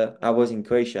years after, I was in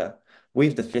Croatia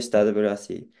with the Fiesta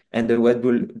WRC and the Red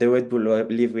Bull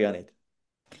livery on it.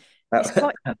 It's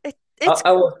quite it's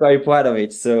I was very proud of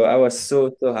it. So I was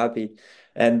so happy.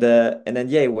 And then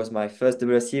yeah, it was my first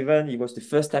WRC event. It was the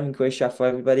first time in Croatia for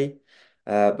everybody.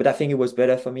 But I think it was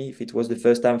better for me if it was the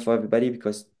first time for everybody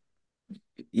because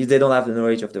if they don't have the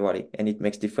knowledge of the rally, and it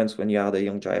makes difference when you are the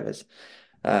young drivers.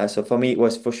 So for me, it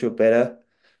was for sure better.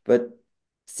 But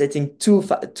setting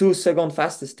 2 second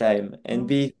fastest time and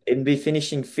mm, be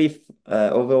finishing fifth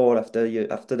overall after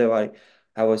the rally,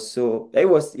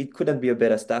 it couldn't be a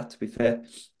better start, to be fair.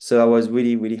 So I was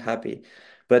really happy.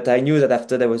 But I knew that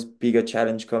after there was bigger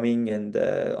challenge coming and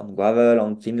on gravel,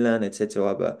 on Finland,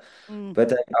 etc. mm.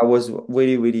 But I was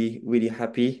really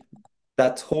happy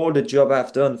that all the job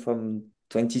I've done from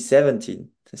 2017,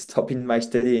 stopping my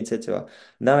study, etc.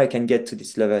 Now I can get to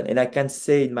this level, and I can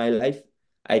say in my life,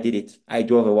 I did it. I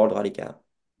drove a World Rally car,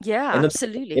 Yeah, and not, and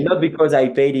absolutely. not because I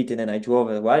paid it and then I drove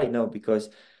a rally. No, because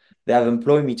they have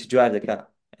employed me to drive the car,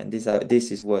 and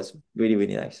was really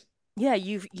nice. Yeah,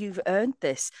 you've earned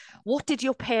this. What did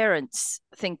your parents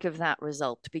think of that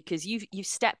result? Because you've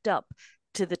stepped up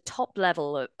to the top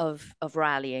level of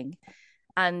rallying,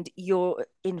 and you're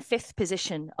in fifth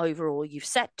position overall. You've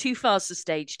set two faster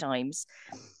stage times.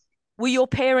 Were your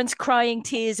parents crying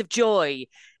tears of joy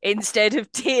instead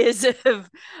of tears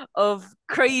of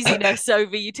craziness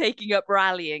over you taking up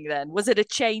rallying? Then was it a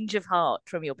change of heart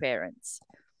from your parents?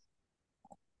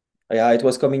 Yeah, it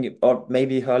was coming or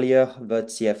maybe earlier,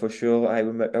 but yeah, for sure. I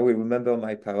will remember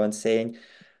my parents saying,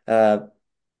 uh,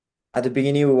 at the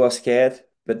beginning we were scared,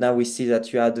 but now we see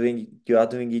that you are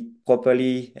doing it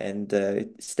properly and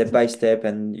step by step,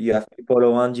 and you have people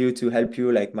around you to help you,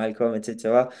 like Malcolm,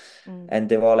 etc. Mm. And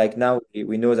they were like, now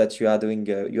we know that you are doing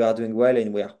well,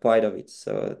 and we are proud of it.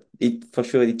 So it for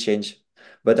sure it changed,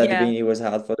 but at the Yeah, beginning it was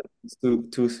hard for the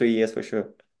two 3 years for sure.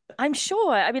 I'm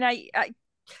sure. I mean,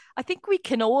 I think we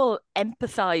can all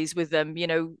empathize with them.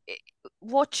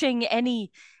 Watching any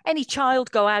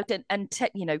child go out and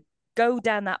go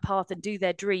down that path and do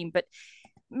their dream, but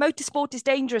motorsport is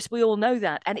dangerous. We all know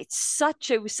that. And it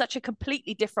was such a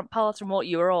completely different path from what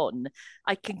you were on.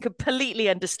 I can completely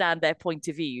understand their point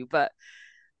of view, but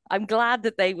I'm glad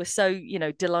that they were so,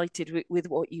 delighted with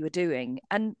what you were doing.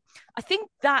 And I think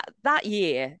that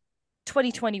year,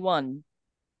 2021,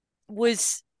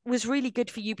 was really good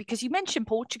for you because you mentioned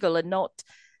Portugal and not,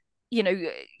 you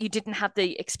didn't have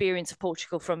the experience of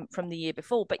Portugal from the year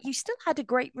before, but you still had a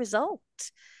great result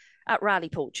at Rally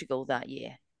Portugal that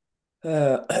year. You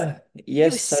were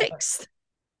Yes, sixth.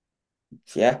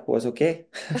 yeah, was okay.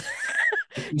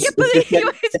 Yeah, but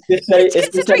it's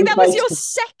considering Especially that was fight. your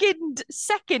second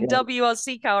Yeah,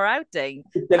 WRC car outing.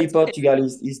 especially Portugal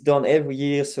is done every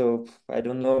year, so I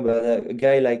don't know, but a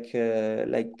guy like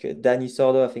Danny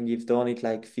Sordo, I think he's done it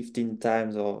like 15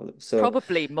 times or so.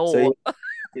 Probably So more.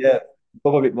 yeah,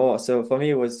 probably more. So for me,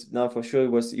 it was no, for sure it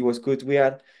was good.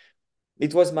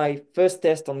 It was my first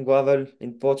test on gravel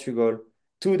in Portugal.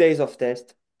 2 days of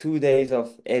test, 2 days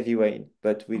of heavy rain,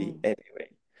 but really Mm. heavy rain.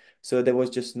 So there was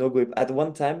just no grip. At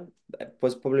one time, it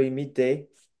was probably midday.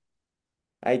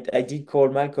 I did call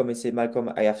Malcolm and say, Malcolm,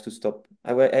 I have to stop.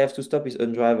 I have to stop. It's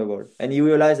undrivable. And he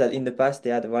realized that in the past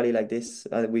they had a rally like this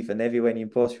with an heavy rain in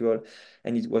Portugal,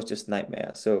 and it was just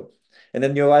nightmare. So, and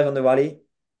then you arrive on the rally,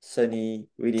 sunny,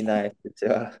 really nice.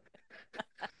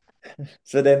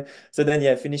 So then,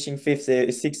 yeah, finishing fifth,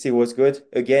 60 was good.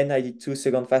 Again, I did 2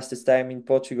 seconds fastest time in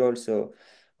Portugal. So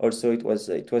also it was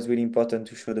really important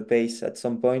to show the pace at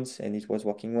some points, and it was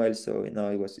working well. So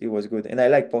it was good, and I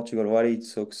like Portugal rally.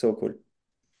 It's so cool.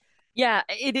 Yeah,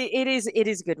 it is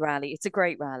a good rally. It's a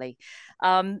great rally.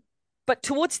 Um, but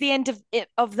towards the end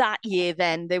of that year,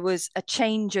 then there was a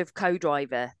change of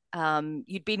co-driver.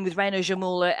 You'd been with Renault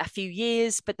Jamoula a few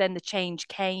years, but then the change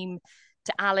came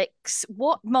to Alex.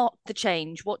 What marked the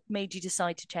change? What made you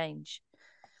decide to change?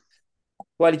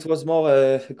 Well, it was more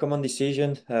a common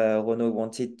decision. Renault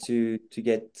wanted to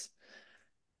get.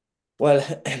 Well,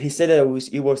 he said that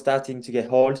he was starting to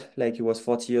get old, like he was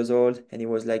 40 years old, and he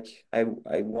was like, I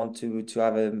want to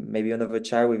have maybe another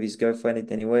child with his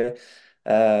girlfriend anyway.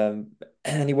 And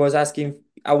I was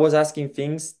asking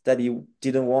things that he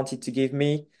didn't want it to give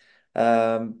me,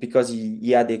 because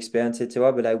he had the experience,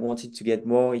 etc. But I wanted to get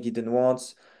more. He didn't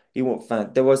want. He won't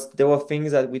find there were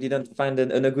things that we didn't find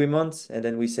an agreement, and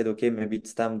then we said, okay, maybe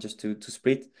it's time just to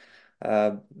split.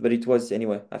 But it was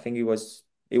anyway. I think it was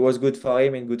good for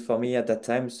him and good for me at that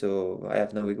time. So I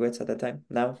have no regrets at that time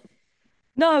now.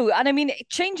 No, and I mean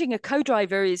changing a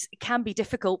co-driver can be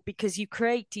difficult because you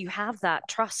have that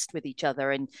trust with each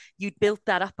other and you'd built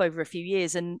that up over a few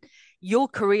years and your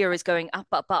career is going up,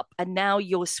 up, up, and now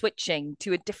you're switching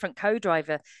to a different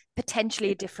co-driver,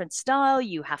 potentially a different style.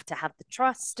 You have to have the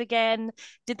trust again.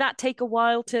 Did that take a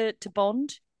while to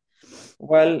bond?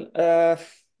 Well,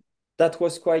 that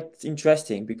was quite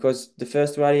interesting because the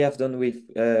first rally I've done with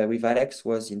Alex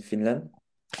was in Finland.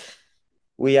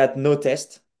 We had no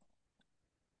test,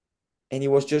 and he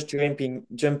was just jumping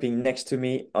next to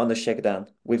me on the shakedown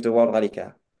with the World Rally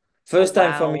car. Oh First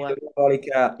time for me, wow. the World Rally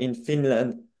car in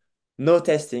Finland, no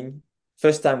testing.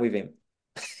 First time with him.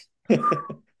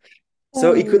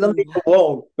 So it could only Ooh. go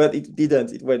wrong, but it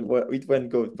didn't. It went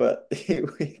good, but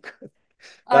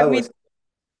I that mean, was.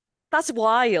 that's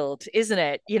wild, isn't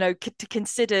it? To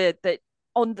consider that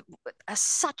on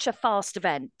such a fast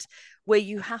event where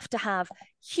you have to have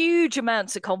huge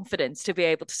amounts of confidence to be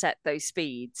able to set those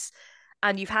speeds,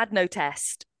 and you've had no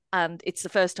test, and it's the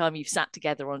first time you've sat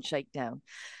together on shakedown.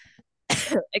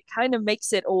 It kind of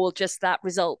makes it all just that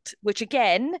result, which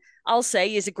again, I'll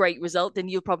say is a great result. And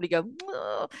you'll probably go,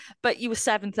 "Oh," but you were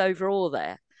seventh overall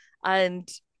there. And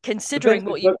The considering best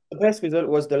what you, result, the best result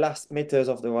was the last meters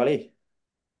of the rally.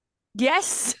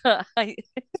 yes,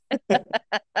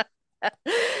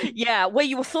 yeah, where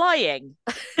you were flying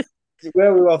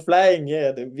Where we were flying,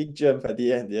 yeah, the big jump at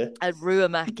the end, yeah. at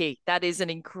Ruamaki. That is an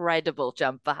incredible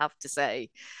jump, I have to say.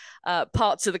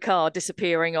 Parts of the car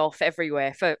disappearing off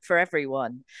everywhere for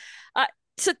everyone. Uh,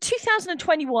 so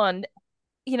 2021,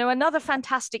 another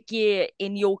fantastic year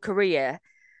in your career.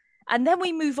 And then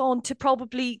we move on to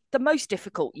probably the most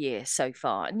difficult year so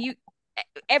far. And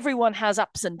everyone has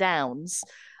ups and downs.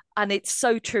 And it's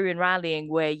so true in rallying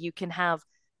where you can have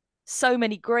so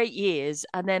many great years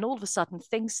and then all of a sudden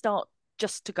things start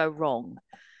just to go wrong.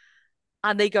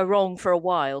 And they go wrong for a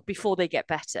while before they get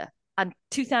better. And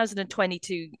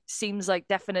 2022 seems like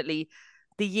definitely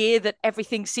the year that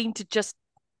everything seemed to just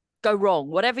go wrong,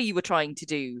 whatever you were trying to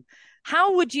do.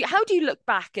 How do you look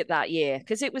back at that year?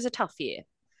 Because it was a tough year.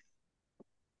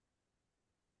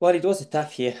 Well, it was a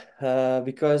tough year,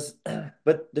 because,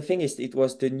 but the thing is, it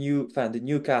was the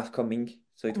new car coming,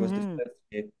 so it was the Mm. first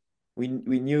year.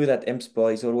 we knew that M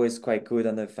Sport is always quite good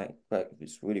on the well,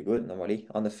 it's really good normally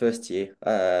on the first year.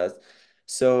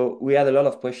 So we had a lot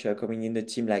of pressure coming in the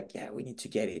team, like, yeah, we need to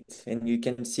get it. And you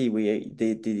can see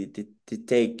they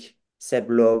take Seb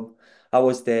Loeb. I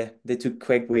was there. They took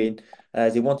Craig Wynn.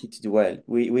 They wanted to do well.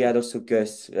 We had also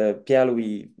Gus,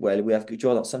 Pierre-Louis. Well, we have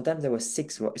Jordan. Sometimes there were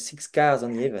six cars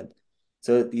on the event.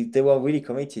 So they were really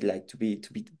committed, like to be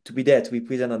there, to be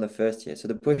present on the first year. So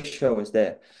the pressure was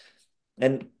there.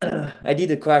 And I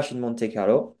did a crash in Monte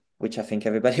Carlo, which I think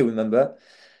everybody remember.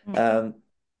 Um,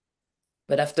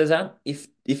 but after that, if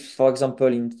for example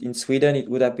in Sweden it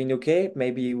would have been okay,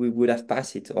 maybe we would have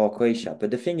passed it, or Croatia.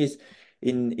 But the thing is,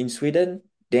 in Sweden,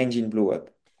 the engine blew up.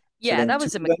 So Yeah, then that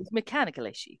was a mechanical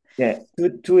issue. yeah,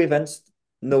 two events,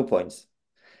 no points.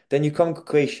 Then you come to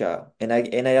Croatia, and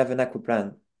I have an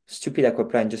aquaplan, stupid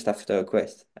aquaplan just after a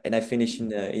quest, and I finish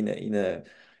in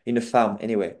a farm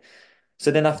anyway.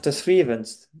 So then after three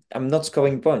events, I'm not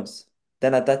scoring points.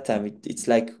 Then at that time, it's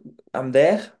like I'm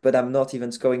there, but I'm not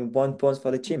even scoring 1 point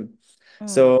for the team. Mm.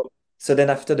 So then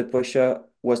after, the pressure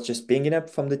was just picking up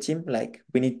from the team, like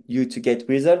we need you to get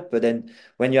result. But then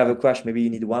when you have a crash, maybe you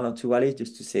need one or two rallies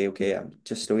just to say, okay, I'm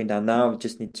just slowing down now. We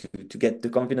just need to get the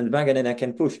confidence back, and then I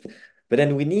can push. But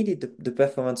then we needed the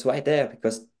performance right there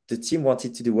because the team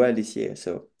wanted to do well this year.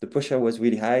 So the pressure was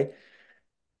really high.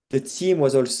 The team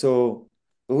was also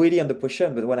really under pressure.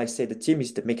 But when I say the team,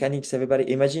 is the mechanics,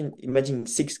 everybody. Imagine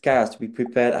six cars to be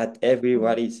prepared at every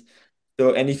rallies.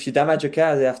 So, and if you damage a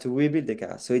car, they have to rebuild the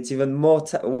car. So it's even more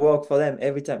work for them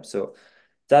every time. So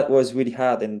that was really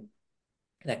hard. And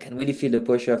I can really feel the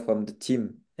pressure from the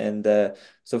team. And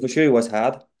so for sure it was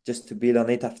hard just to build on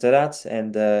it after that.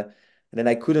 And then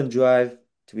I couldn't drive,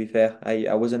 to be fair.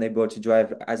 I wasn't able to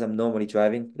drive as I'm normally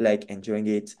driving, like enjoying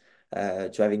it,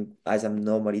 driving as I'm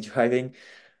normally driving.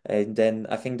 And then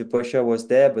I think the pressure was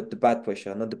there, but the bad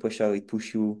pressure, not the pressure it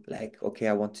push you like, okay,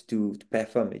 I want to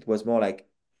perform. It was more like,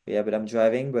 yeah, but I'm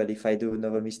driving, but if I do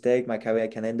another mistake, my career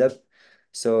can end up.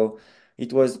 So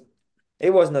it was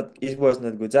it was not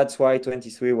good. That's why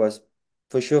 23 was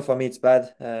for sure for me it's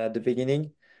bad at the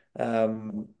beginning.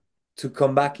 Um to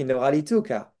come back in the Rally 2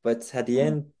 car. But at the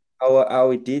end, how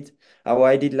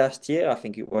I did last year, I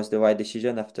think it was the right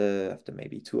decision after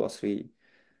maybe 2 or 3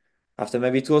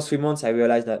 months, I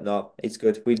realized that no, it's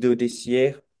good. We'll do this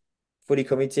year, fully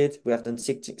committed. We have done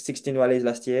 16 rallies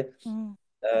last year.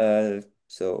 Mm.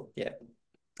 So yeah,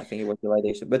 I think it was the right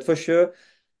decision. But for sure,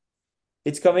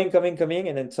 it's coming,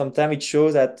 and then sometimes it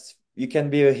shows that you can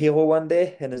be a hero one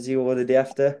day and a zero the day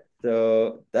after.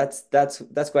 So that's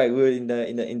quite good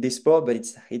in this sport, but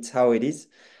it's how it is,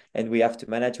 and we have to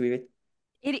manage with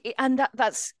it. And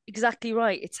that's exactly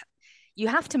right. It's you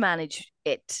have to manage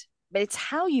it, but it's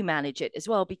how you manage it as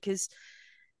well, because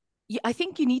I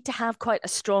think you need to have quite a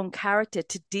strong character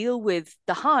to deal with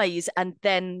the highs and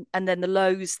then the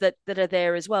lows that are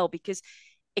there as well, because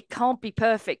it can't be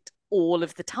perfect all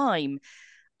of the time.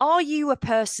 Are you a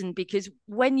person, because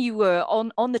when you were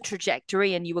on the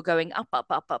trajectory and you were going up, up,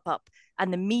 up, up, up,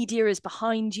 and the media is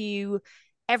behind you,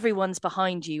 everyone's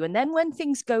behind you, and then when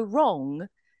things go wrong,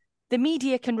 the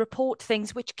media can report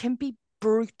things which can be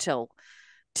brutal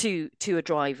to a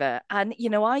driver. And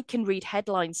I can read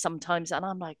headlines sometimes and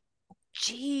I'm like,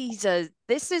 Jesus,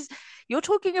 this is, you're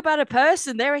talking about a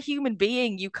person, they're a human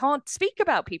being. You can't speak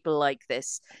about people like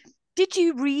this. Did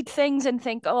you read things and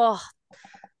think, oh,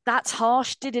 that's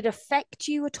harsh? Did it affect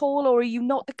you at all? Or are you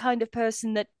not the kind of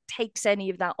person that takes any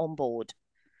of that on board?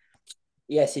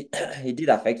 Yes, it it did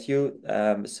affect you.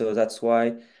 So that's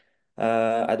why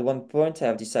at one point I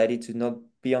have decided to not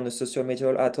be on the social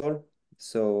media at all.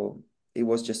 So it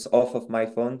was just off of my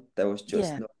phone. There was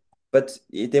just Yeah. no. But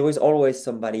there was always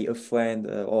somebody, a friend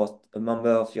or a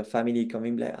member of your family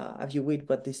coming like, have you read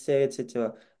what they said,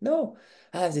 etc. No,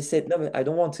 they said no, but I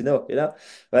don't want to know.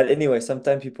 But anyway,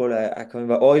 sometimes people are coming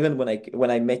back, or even when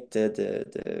I met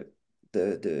the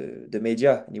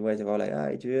media, anyway, they were like,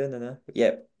 Adrien, no.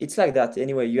 Yeah, it's like that.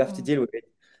 Anyway, you have to Mm. deal with it.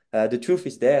 The truth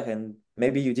is there, and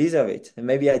maybe you deserve it, and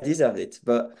maybe I deserve it.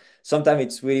 But sometimes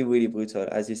it's really, really brutal,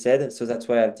 as you said. So that's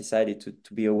why I've decided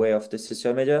to be aware of the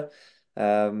social media.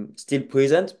 Still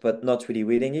present, but not really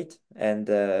reading it. And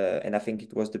I think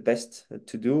it was the best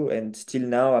to do. And still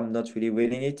now, I'm not really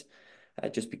reading it,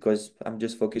 just because I'm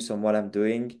just focused on what I'm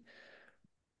doing.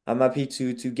 I'm happy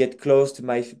to get close to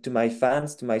my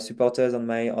fans, to my supporters on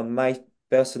my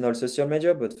personal social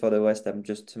media, but for the rest, I'm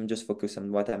just focused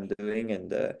on what I'm doing,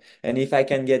 and if I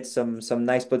can get some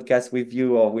nice podcasts with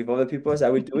you or with other people, I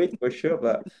will do it for sure.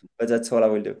 But that's all I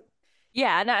will do.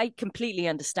 Yeah, and I completely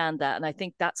understand that. And I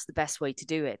think that's the best way to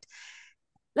do it.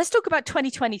 Let's talk about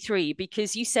 2023,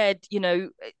 because you said,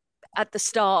 at the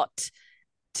start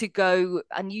to go,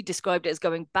 and you described it as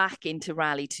going back into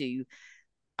Rally 2.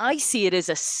 I see it as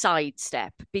a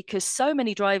sidestep because so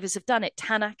many drivers have done it.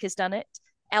 Tanak has done it.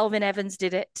 Elvin Evans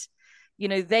did it. You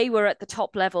know, they were at the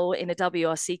top level in a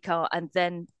WRC car and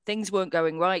then things weren't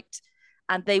going right.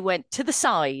 And they went to the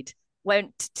side,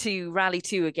 went to Rally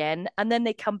 2 again, and then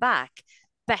they come back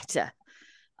better.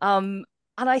 And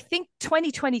I think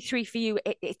 2023 for you,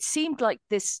 it seemed like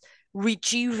this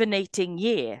rejuvenating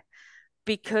year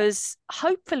because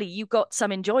hopefully you got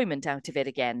some enjoyment out of it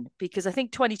again. Because I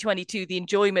think 2022, the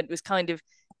enjoyment was kind of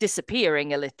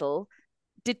disappearing a little.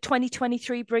 Did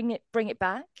 2023 bring it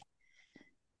back?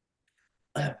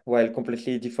 Well,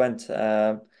 completely different.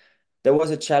 There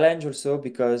was a challenge also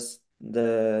because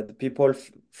the people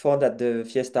found that the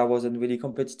Fiesta wasn't really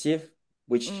competitive,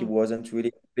 which he wasn't really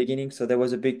at the beginning. So there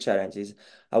was a big challenge.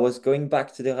 I was going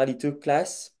back to the Rally 2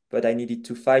 class, but I needed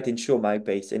to fight and show my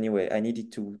pace anyway. I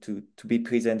needed to be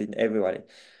present in every rally.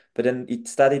 But then it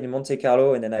started in Monte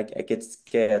Carlo, and then I get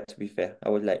scared, to be fair. I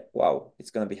was like, wow,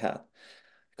 it's gonna be hard.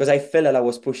 Because I felt that I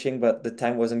was pushing, but the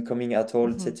time wasn't coming at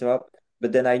all, etc.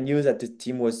 But then I knew that the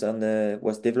team was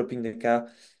developing the car.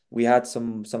 We had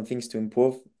some things to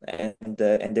improve, and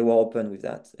they were open with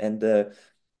that. And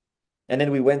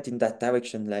then we went in that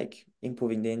direction, like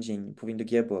improving the engine, improving the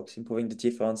gearbox, improving the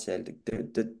differential,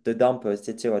 the dampers,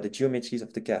 etc., the geometries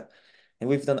of the car. And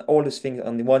we've done all those things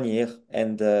in 1 year,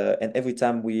 and every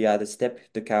time we had a step,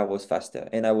 the car was faster,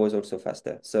 and I was also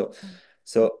faster. So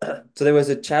there was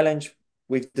a challenge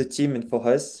with the team and for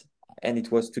us, and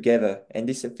it was together. And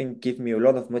this, I think, gave me a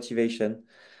lot of motivation.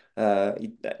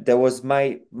 There was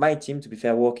my team, to be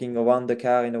fair, working around the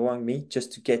car and around me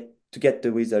just to get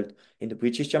the result in the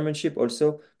British Championship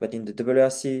also, but in the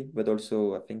WRC, but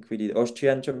also I think we did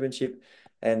Austrian Championship.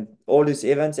 And all these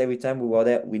events, every time we were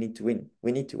there, we need to win.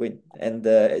 We need to win. And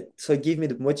so it gave me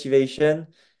the motivation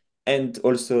and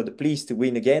also the please to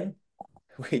win again,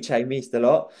 which I missed a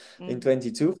lot in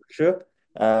 22 for sure.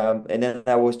 And then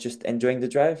I was just enjoying the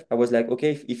drive. I was like,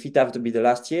 okay, if it have to be the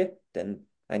last year, then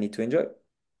I need to enjoy.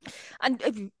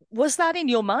 And was that in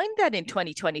your mind then in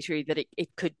 2023 that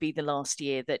it could be the last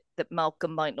year that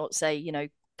Malcolm might not say,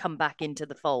 come back into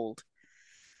the fold?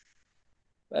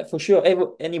 For sure.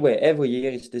 Every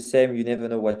year it's the same. You never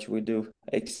know what you will do,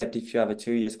 except if you have a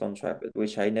 2 years contract,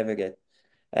 which I never get.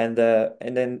 And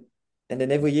then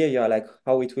every year you're like,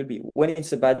 how it will be. When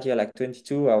it's a bad year like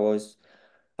 22, I was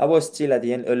still at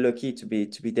the end unlucky to be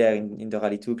there in the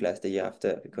Rally 2 class the year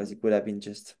after because it would have been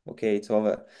just okay, it's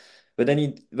over. But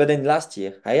then last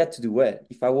year I had to do well.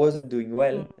 If I wasn't doing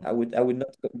well, I would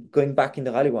not going back in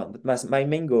the Rally 1. But my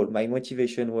main goal, my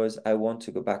motivation was I want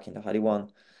to go back in the Rally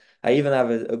 1. I even have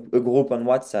a group on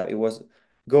WhatsApp. It was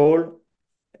goal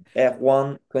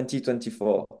R1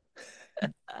 2024. Well,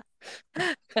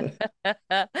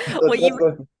 That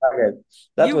was the target.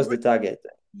 That was you the target.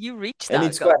 you reached And that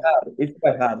it's quite goal. hard. It's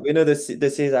quite hard. We know the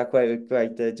series are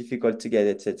quite difficult to get,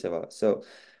 etc. So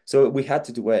we had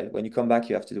to do well. When you come back,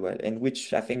 you have to do well, and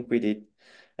which I think we did.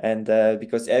 And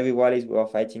because every rallies we were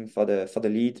fighting for the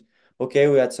lead. Okay,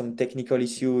 we had some technical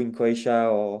issue in Croatia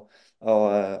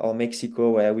or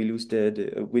Mexico where we lose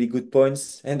the really good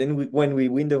points, and then when we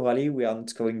win the rally, we aren't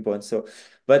scoring points. So,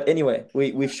 but anyway,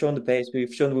 we've shown the pace.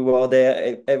 We've shown we were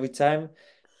there every time.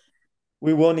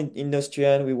 We won in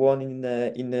Austrian, we won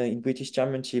in British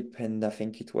Championship, and I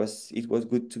think it was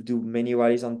good to do many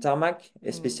rallies on tarmac,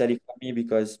 especially for me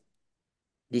because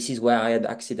this is where I had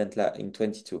accident in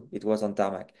 22. It was on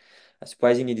tarmac.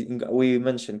 Surprisingly, we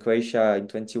mentioned Croatia in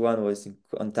 21 was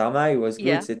on tarmac. It was good,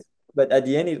 Yeah. but at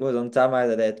the end it was on tarmac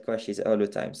that I had crashes all the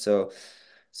time. So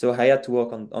I had to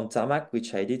work on tarmac,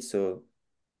 which I did. So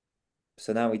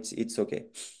now it's okay.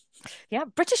 Yeah,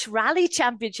 British Rally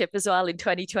Championship as well in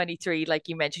 2023, like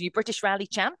you mentioned. You British Rally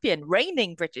champion,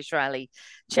 reigning British Rally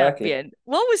Exactly. champion.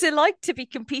 What was it like to be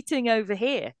competing over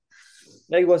here?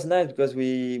 Yeah, it was nice because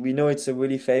we know it's a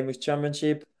really famous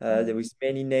championship. There is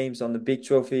many names on the big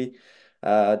trophy.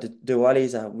 The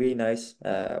rallies are really nice.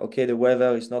 Okay, the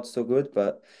weather is not so good,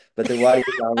 but the rallies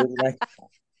are really nice.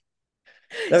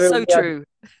 I mean, So true.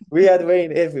 we had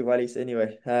rain every rallies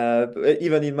anyway. But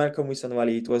even in Malcolm Wilson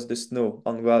rally, it was the snow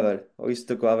on gravel, or it's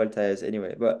the gravel tires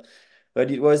anyway. But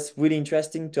it was really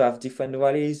interesting to have different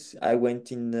rallies. I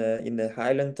went in the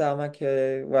Highland tarmac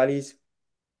rallies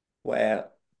where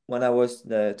when I was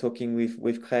talking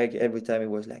with Craig, every time it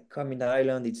was like, come in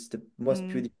Ireland, it's the most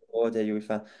Mm, beautiful water you will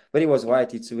find. But he was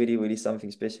right, it's really, really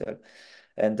something special.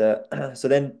 And so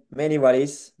then many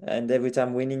rallies, and every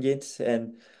time winning it,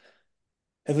 and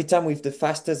every time with the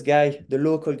fastest guy, the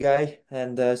local guy.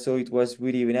 And so it was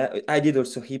really, really I did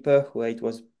also Hipper, where it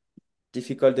was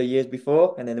difficult the years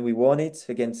before, and then we won it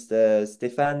against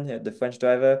Stéphane, the French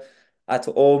driver, at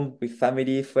home with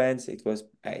family, friends. It was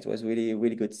really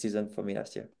really good season for me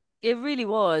last year. It really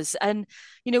was. And,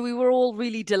 we were all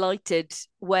really delighted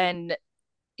when,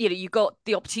 you got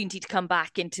the opportunity to come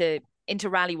back into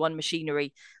Rally One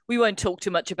machinery. We won't talk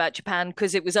too much about Japan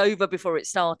because it was over before it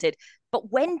started.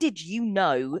 But when did you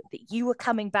know that you were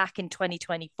coming back in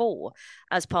 2024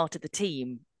 as part of the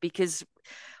team? Because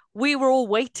we were all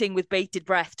waiting with bated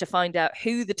breath to find out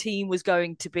who the team was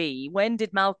going to be. When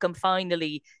did Malcolm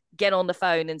finally get on the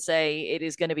phone and say, it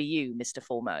is going to be you, Mr.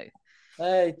 Fourmaux?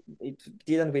 It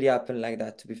didn't really happen like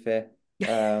that, to be fair.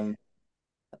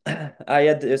 I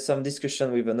had some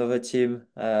discussion with another team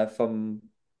from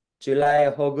July,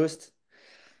 August,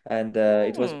 and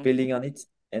it was Hmm. building on it.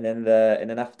 And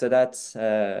then after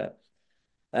that,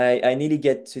 I nearly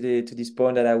get to this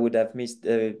point that I would have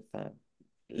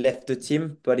left the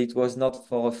team, but it was not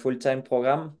for a full-time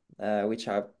program,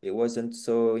 it wasn't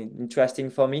so interesting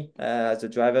for me as a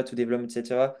driver to develop,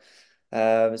 etc.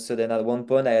 So then at one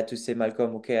point I had to say,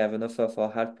 Malcolm, okay, I have an offer for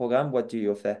a half program. What do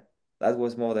you offer? That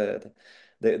was more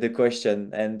the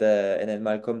question. And then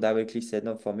Malcolm directly said,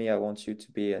 no, for me, I want you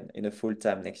to be in a full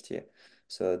time next year.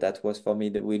 So that was for me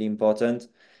really important.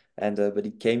 And but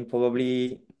it came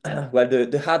probably well,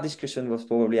 the hard discussion was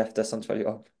probably after Central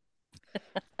Europe.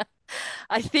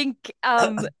 I think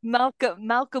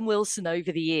Malcolm Wilson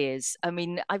over the years. I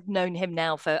mean, I've known him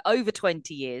now for over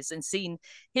 20 years and seen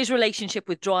his relationship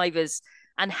with drivers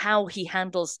and how he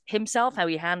handles himself, how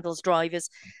he handles drivers.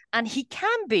 And he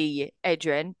can be,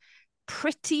 Adrien,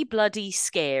 pretty bloody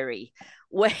scary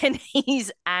when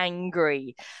he's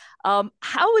angry.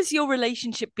 How has your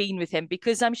relationship been with him?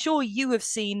 Because I'm sure you have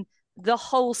seen the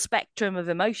whole spectrum of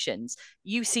emotions.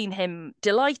 You've seen him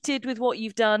delighted with what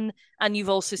you've done, and you've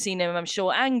also seen him, I'm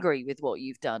sure, angry with what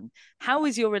you've done. How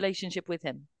is your relationship with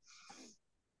him?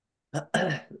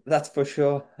 That's for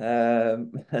sure.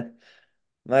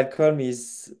 Malcolm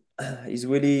is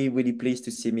really really pleased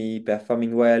to see me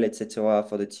performing well, etc.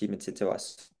 for the team, etc.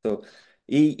 So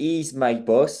he's my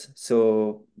boss.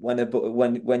 So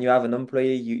when you have an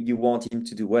employee, you want him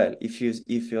to do well. If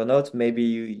you're not, maybe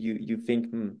you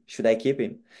think, should I keep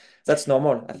him? That's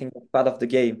normal. I think that's part of the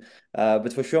game.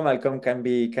 But for sure, Malcolm can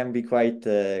be quite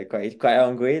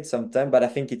angry sometimes. But I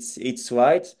think it's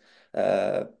right.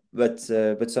 Uh, but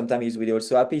sometimes he's really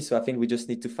also happy. So I think we just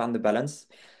need to find the balance.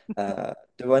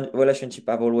 The one relationship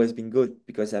have always been good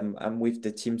because I'm with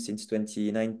the team since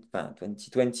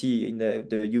 2020 in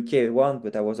the UK one,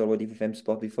 but I was already with M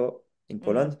Sport before in Mm.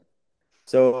 Poland.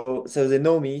 So they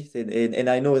know me and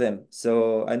I know them.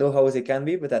 So I know how they can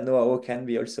be, but I know how I can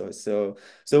be also. So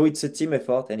it's a team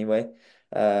effort anyway.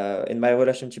 And my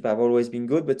relationship have always been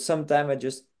good, but sometimes I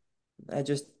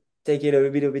just take it a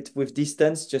little bit with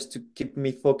distance just to keep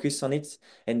me focused on it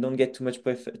and don't get too much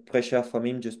pressure from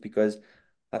him just because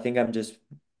I think I'm just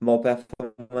more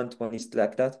performant when it's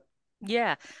like that.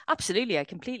 Yeah, absolutely. I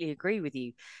completely agree with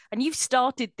you. And you've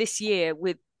started this year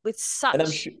with And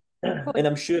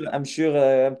I'm such.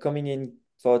 sure, I'm coming in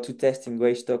for to test in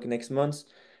Greystock next month,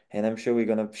 and I'm sure we're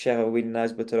gonna share a really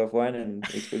nice bottle of wine, and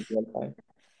it will be all fine.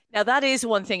 Now, that is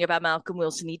one thing about Malcolm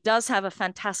Wilson. He does have a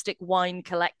fantastic wine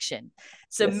collection.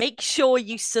 So Yes. make sure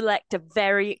you select a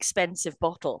very expensive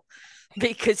bottle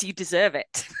because you deserve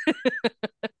it.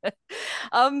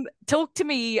 Talk to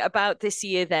me about this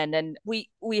year then. And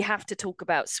we have to talk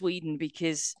about Sweden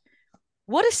because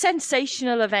what a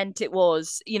sensational event it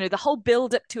was. The whole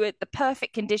build up to it, the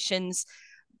perfect conditions,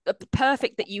 the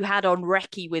perfect that you had on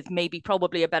recce with maybe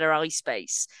probably a better ice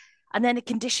base. And then the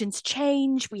conditions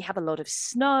change. We have a lot of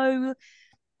snow.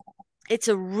 It's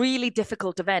a really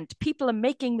difficult event. People are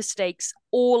making mistakes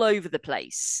all over the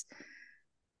place,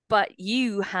 but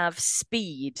you have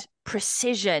speed,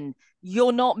 precision.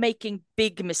 You're not making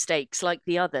big mistakes like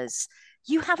the others.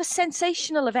 You have a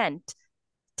sensational event.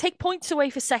 Take points away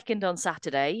for second on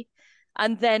Saturday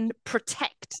and then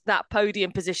protect that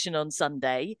podium position on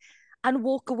Sunday and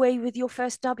walk away with your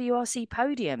first WRC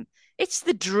podium. It's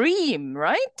the dream,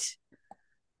 right?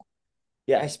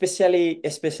 Yeah, especially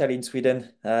in Sweden.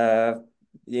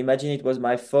 Imagine it was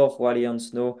my fourth rally on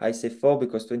snow. I say four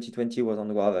because 2020 was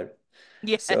on gravel.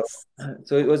 So, Yes.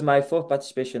 so it was my fourth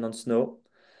participation on snow.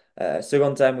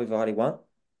 Second time with Rally One.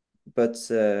 But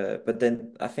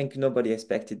then I think nobody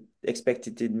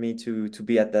expected me to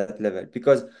be at that level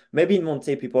because maybe in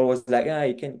Monte people was like,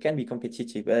 you can be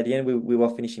competitive, but at the end we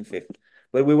were finishing fifth.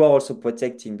 But we were also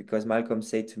protecting because Malcolm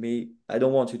said to me, I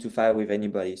don't want you to fight with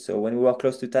anybody. So when we were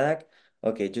close to Tanak,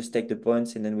 okay, just take the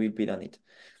points and then we'll build on it.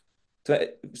 So,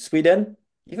 Sweden,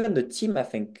 even the team, I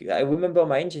think I remember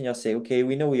my engineer say, okay,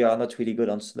 we know we are not really good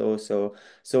on snow, so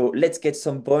let's get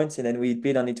some points and then we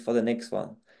bid on it for the next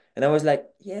one. And I was like,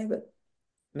 yeah, but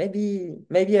maybe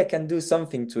I can do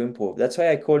something to improve. That's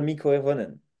why I called Mikko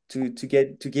Evonen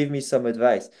to give me some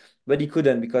advice. But he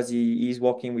couldn't because he's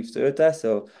working with Toyota,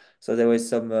 so there was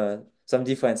some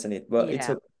difference in it. But it's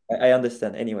Yeah. okay. I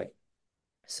understand anyway.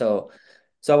 So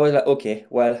so I was like, okay,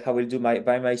 well, I will do my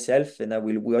by myself and I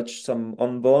will watch some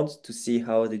onboards to see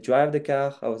how they drive the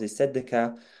car, how they set the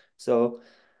car. So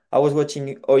I was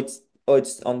watching how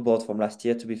it's on board from last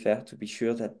year, to be fair, to be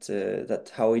sure that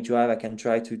that how we drive, I can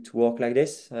try to work like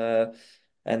this.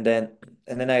 And then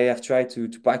I have tried to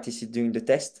practice it during the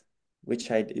test,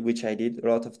 which I did a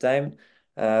lot of time.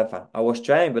 I was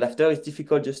trying, but after it's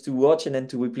difficult just to watch and then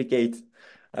to replicate.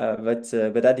 But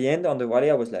at the end on the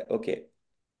rally, I was like, okay,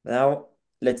 now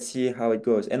let's see how it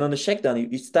goes. And on the shakedown,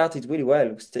 it started really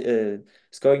well,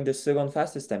 scoring the second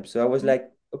fastest time. So I was Mm.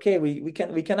 like, okay, we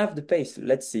can have the pace.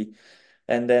 Let's see.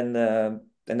 And then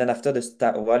after the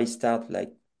start, rally start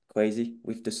like crazy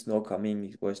with the snow coming,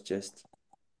 it was just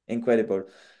incredible.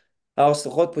 Our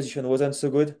road position wasn't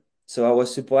so good, so I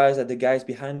was surprised that the guys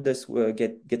behind us were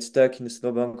get stuck in the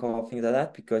snowbank or things like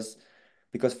that because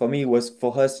for me it was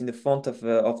for us in the front of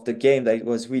the game that it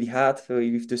was really hard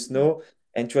with the Mm. snow.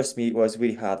 And trust me, it was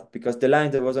really hard because the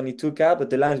line there was only two cars, but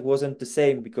the lines wasn't the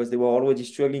same because they were already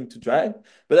struggling to drive.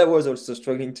 But I was also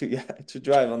struggling to to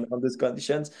drive on those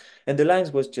conditions, and the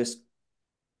lines was just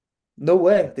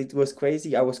nowhere. It was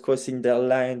crazy. I was crossing their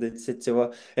line,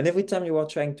 etc. And every time you were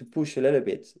trying to push a little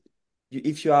bit,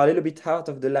 if you are a little bit out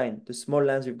of the line, the small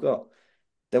lines you've got,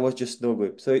 there was just no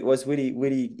grip. So it was really,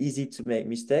 really easy to make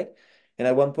mistake. And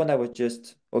at one point I was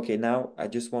just, okay, now I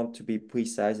just want to be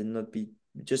precise and not be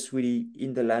just really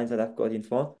in the lines that I've got in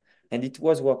front. And it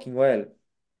was working well.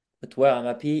 But where I'm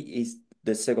happy is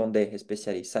the second day,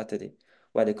 especially Saturday,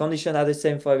 where the conditions are the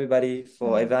same for everybody,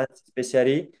 for Mm. events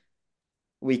especially,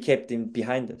 we kept him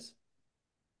behind us.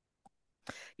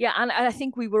 Yeah, and I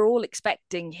think we were all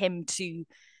expecting him to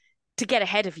get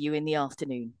ahead of you in the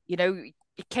afternoon. You know,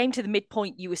 it came to the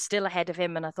midpoint, you were still ahead of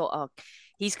him, and I thought, oh,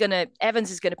 Evans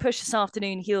is gonna push this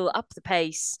afternoon. He'll up the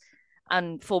pace,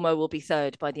 and Fourmaux will be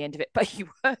third by the end of it. But you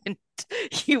weren't.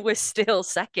 You were still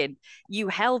second. You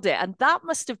held it, and that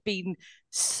must have been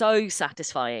so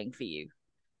satisfying for you.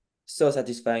 So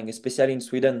satisfying, especially in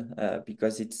Sweden,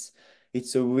 because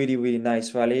it's a really really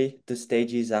nice rally. The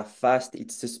stages are fast.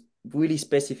 It's a really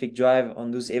specific drive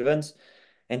on those events,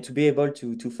 and to be able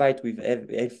to fight with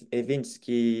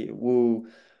Evinsky, who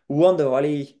won the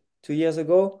rally 2 years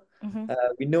ago. Mm-hmm.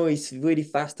 We know he's really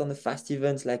fast on the fast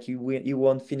events, like he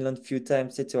won Finland a few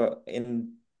times, etc. And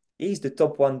he's the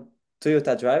top one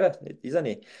Toyota driver, isn't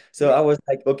he? So Yeah. I was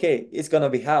like, okay, it's gonna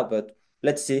be hard, but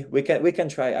let's see. We can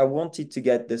try. I wanted to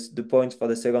get the points for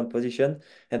the second position,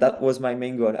 and that was my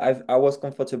main goal. I was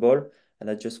comfortable, and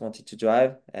I just wanted to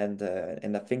drive, and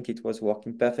I think it was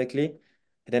working perfectly.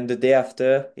 And then the day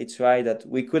after, it's right that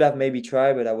we could have maybe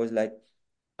tried, but I was like,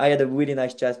 I had a really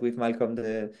nice chat with Malcolm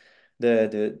the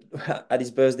at his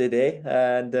birthday day,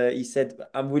 and he said,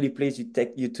 "I'm really pleased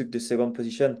you took the second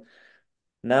position.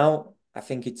 Now I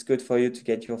think it's good for you to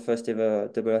get your first ever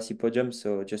WRC podium.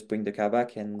 So just bring the car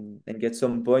back and get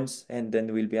some points, and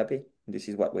then we'll be happy." This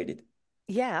is what we did.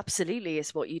 Yeah, absolutely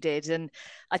is what you did. And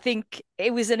I think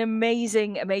it was an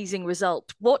amazing, amazing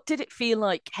result. What did it feel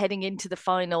like heading into the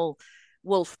final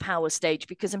Wolf Power stage?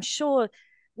 Because I'm sure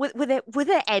were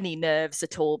there any nerves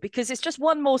at all? Because it's just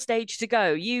one more stage to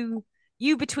go.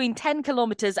 You between 10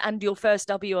 kilometers and your first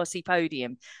WRC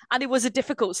podium. And it was a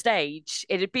difficult stage.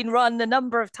 It had been run a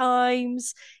number of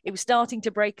times. It was starting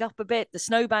to break up a bit. The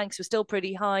snowbanks were still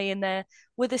pretty high in there.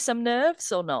 Were there some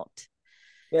nerves or not?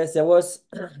 Yes, there was,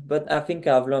 but I think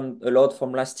I've learned a lot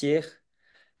from last year.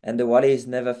 And the rally is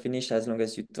never finished as long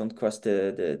as you don't cross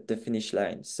the finish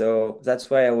line. So that's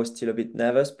why I was still a bit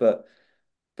nervous, but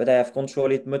I have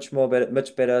controlled it much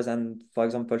better than, for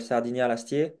example, Sardinia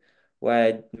last year, where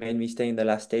it made me stay in the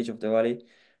last stage of the rally.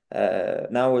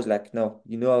 Now I was like, no,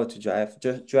 you know how to drive.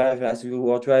 Just drive as you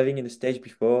were driving in the stage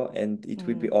before, and it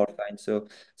will be Mm. all fine. So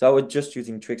I was just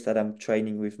using tricks that I'm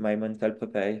training with my mental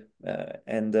prepare,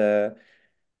 and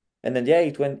then yeah,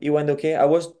 it went okay. I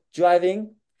was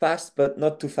driving fast, but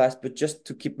not too fast, but just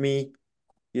to keep me,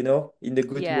 in the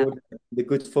good Yeah. mood, the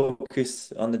good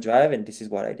focus on the drive, and this is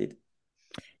what I did.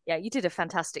 Yeah, you did a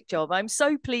fantastic job. I'm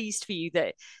so pleased for you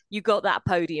that you got that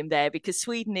podium there because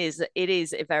Sweden is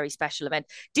a very special event.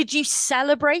 Did you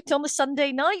celebrate on the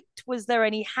Sunday night? Was there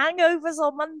any hangovers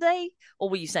on Monday, or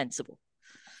were you sensible?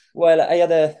 Well, I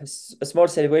had a small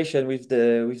celebration with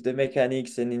the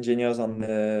mechanics and engineers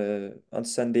on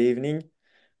Sunday evening.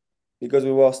 because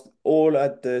we were all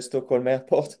at the Stockholm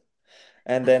airport.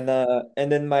 And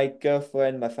then my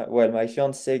girlfriend, my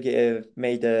fiance,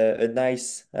 made a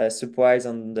nice surprise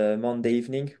on the Monday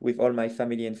evening with all my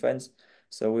family and friends.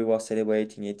 So we were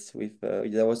celebrating it with.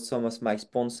 There was some of my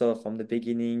sponsor from the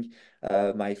beginning,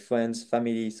 my friends,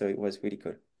 family. So it was really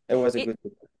cool. It was a It good.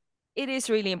 it is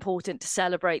really important to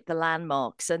celebrate the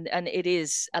landmarks, and it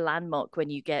is a landmark when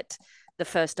you get the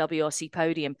first WRC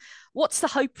podium. What's the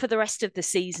hope for the rest of the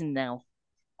season now?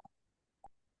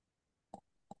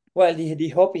 Well, the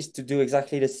hope is to do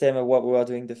exactly the same as what we were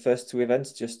doing the first two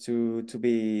events, just to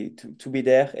be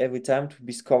there every time, to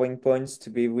be scoring points, to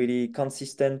be really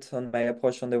consistent on my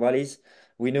approach on the rallies.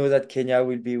 We know that Kenya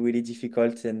will be really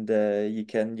difficult, and you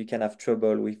can have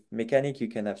trouble with mechanic, you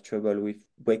can have trouble with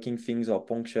breaking things or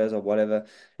punctures or whatever.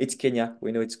 It's Kenya.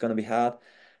 We know it's gonna be hard.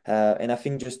 And I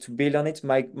think just to build on it,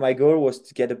 my goal was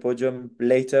to get a podium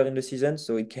later in the season,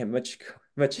 so it came much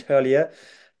much earlier.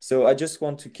 So I just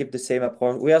want to keep the same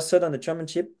approach. We are third on the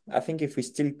championship. I think if we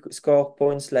still score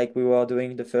points like we were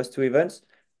doing the first two events,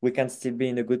 we can still be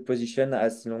in a good position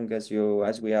as long as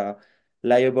we are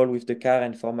liable with the car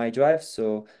and for my drive.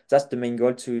 So that's the main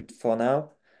goal for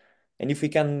now. And if we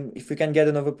can get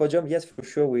another podium, yes, for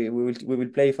sure we will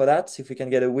play for that. If we can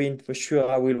get a win, for sure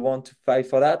I will want to fight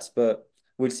for that. But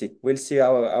we'll see. We'll see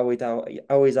how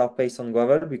is our pace on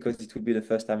gravel, because it will be the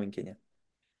first time in Kenya.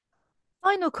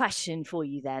 Final question for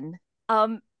you then.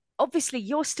 Obviously,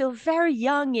 you're still very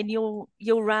young in your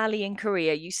rallying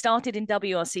career. You started in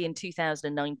WRC in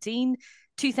 2019,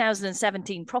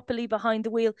 2017 properly behind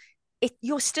the wheel.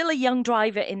 You're still a young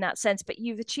driver in that sense, but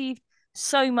you've achieved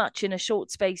so much in a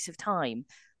short space of time.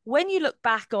 When you look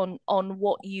back on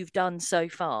what you've done so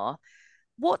far,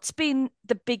 what's been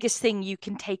the biggest thing you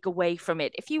can take away from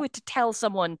it? If you were to tell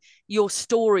someone your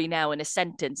story now in a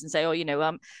sentence and say,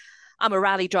 oh, I'm a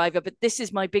rally driver, but this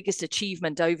is my biggest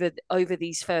achievement over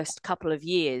these first couple of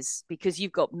years, because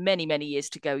you've got many, many years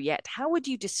to go yet. How would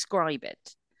you describe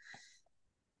it?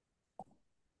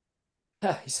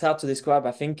 It's hard to describe.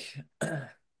 I think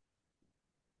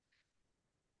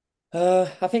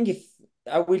if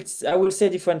I will say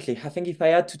differently. I think if I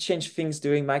had to change things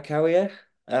during my career,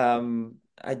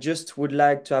 I just would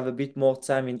like to have a bit more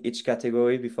time in each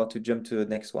category before to jump to the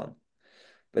next one.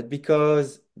 But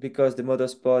because the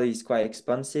motorsport is quite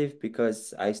expensive,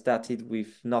 because I started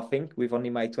with nothing, with only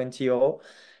my 20 euro,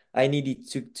 I needed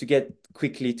to get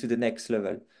quickly to the next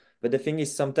level. But the thing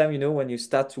is, sometimes, when you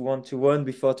start to want to run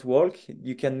before to walk,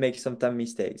 you can make sometimes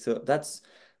mistakes. So that's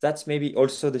maybe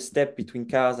also the step between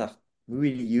cars are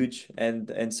really huge,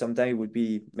 and sometimes it would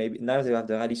be, maybe now they have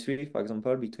the Rally 3, for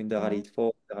example, between the Rally 4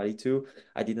 and the Rally 2.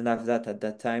 I didn't have that at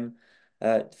that time.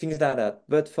 Things like that.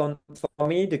 But for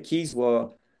me, the keys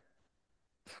were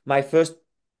my first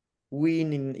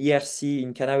win in ERC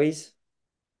in Canaries.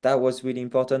 That was really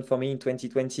important for me in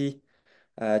 2020,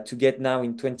 to get now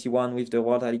in 21 with the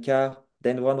World Rally Car.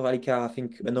 Then World Rally Car, I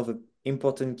think another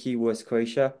important key was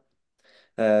Croatia.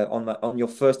 On your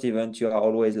first event, you are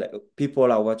always like,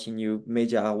 people are watching you,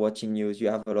 media are watching you, you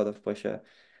have a lot of pressure.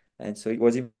 And so it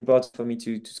was important for me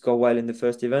to score well in the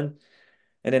first event.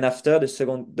 And then after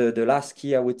the last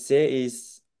key I would say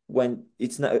is, when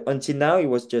it's not, until now it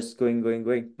was just going, going,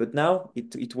 going. But now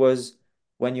it was,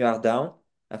 when you are down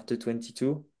after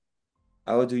 22,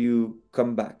 how do you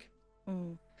come back?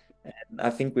 Mm. And I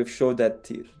think we've showed that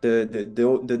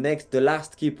the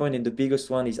last key point and the biggest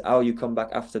one is how you come back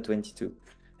after 22.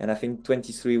 And I think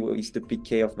 23 is the peak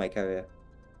K of my career.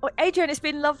 Well, Adrien, it's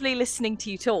been lovely listening to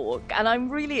you talk, and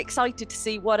I'm really excited to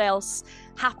see what else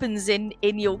happens in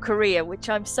your career, which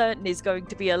I'm certain is going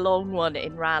to be a long one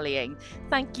in rallying.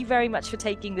 Thank you very much for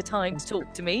taking the time to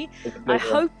talk to me. I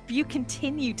hope you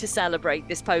continue to celebrate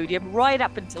this podium right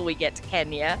up until we get to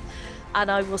Kenya, and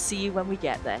I will see you when we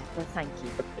get there. But thank you.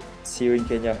 See you in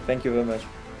Kenya. Thank you very much.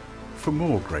 For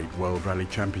more great World Rally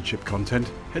Championship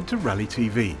content, head to Rally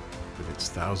TV, with its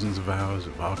thousands of hours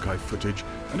of archive footage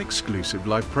and exclusive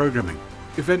live programming,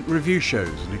 event review shows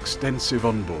and extensive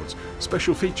onboards,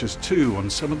 special features too on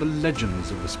some of the legends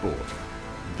of the sport.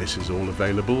 This is all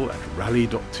available at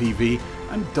rally.tv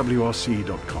and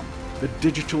wrc.com, the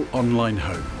digital online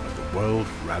home of the World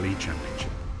Rally Championship.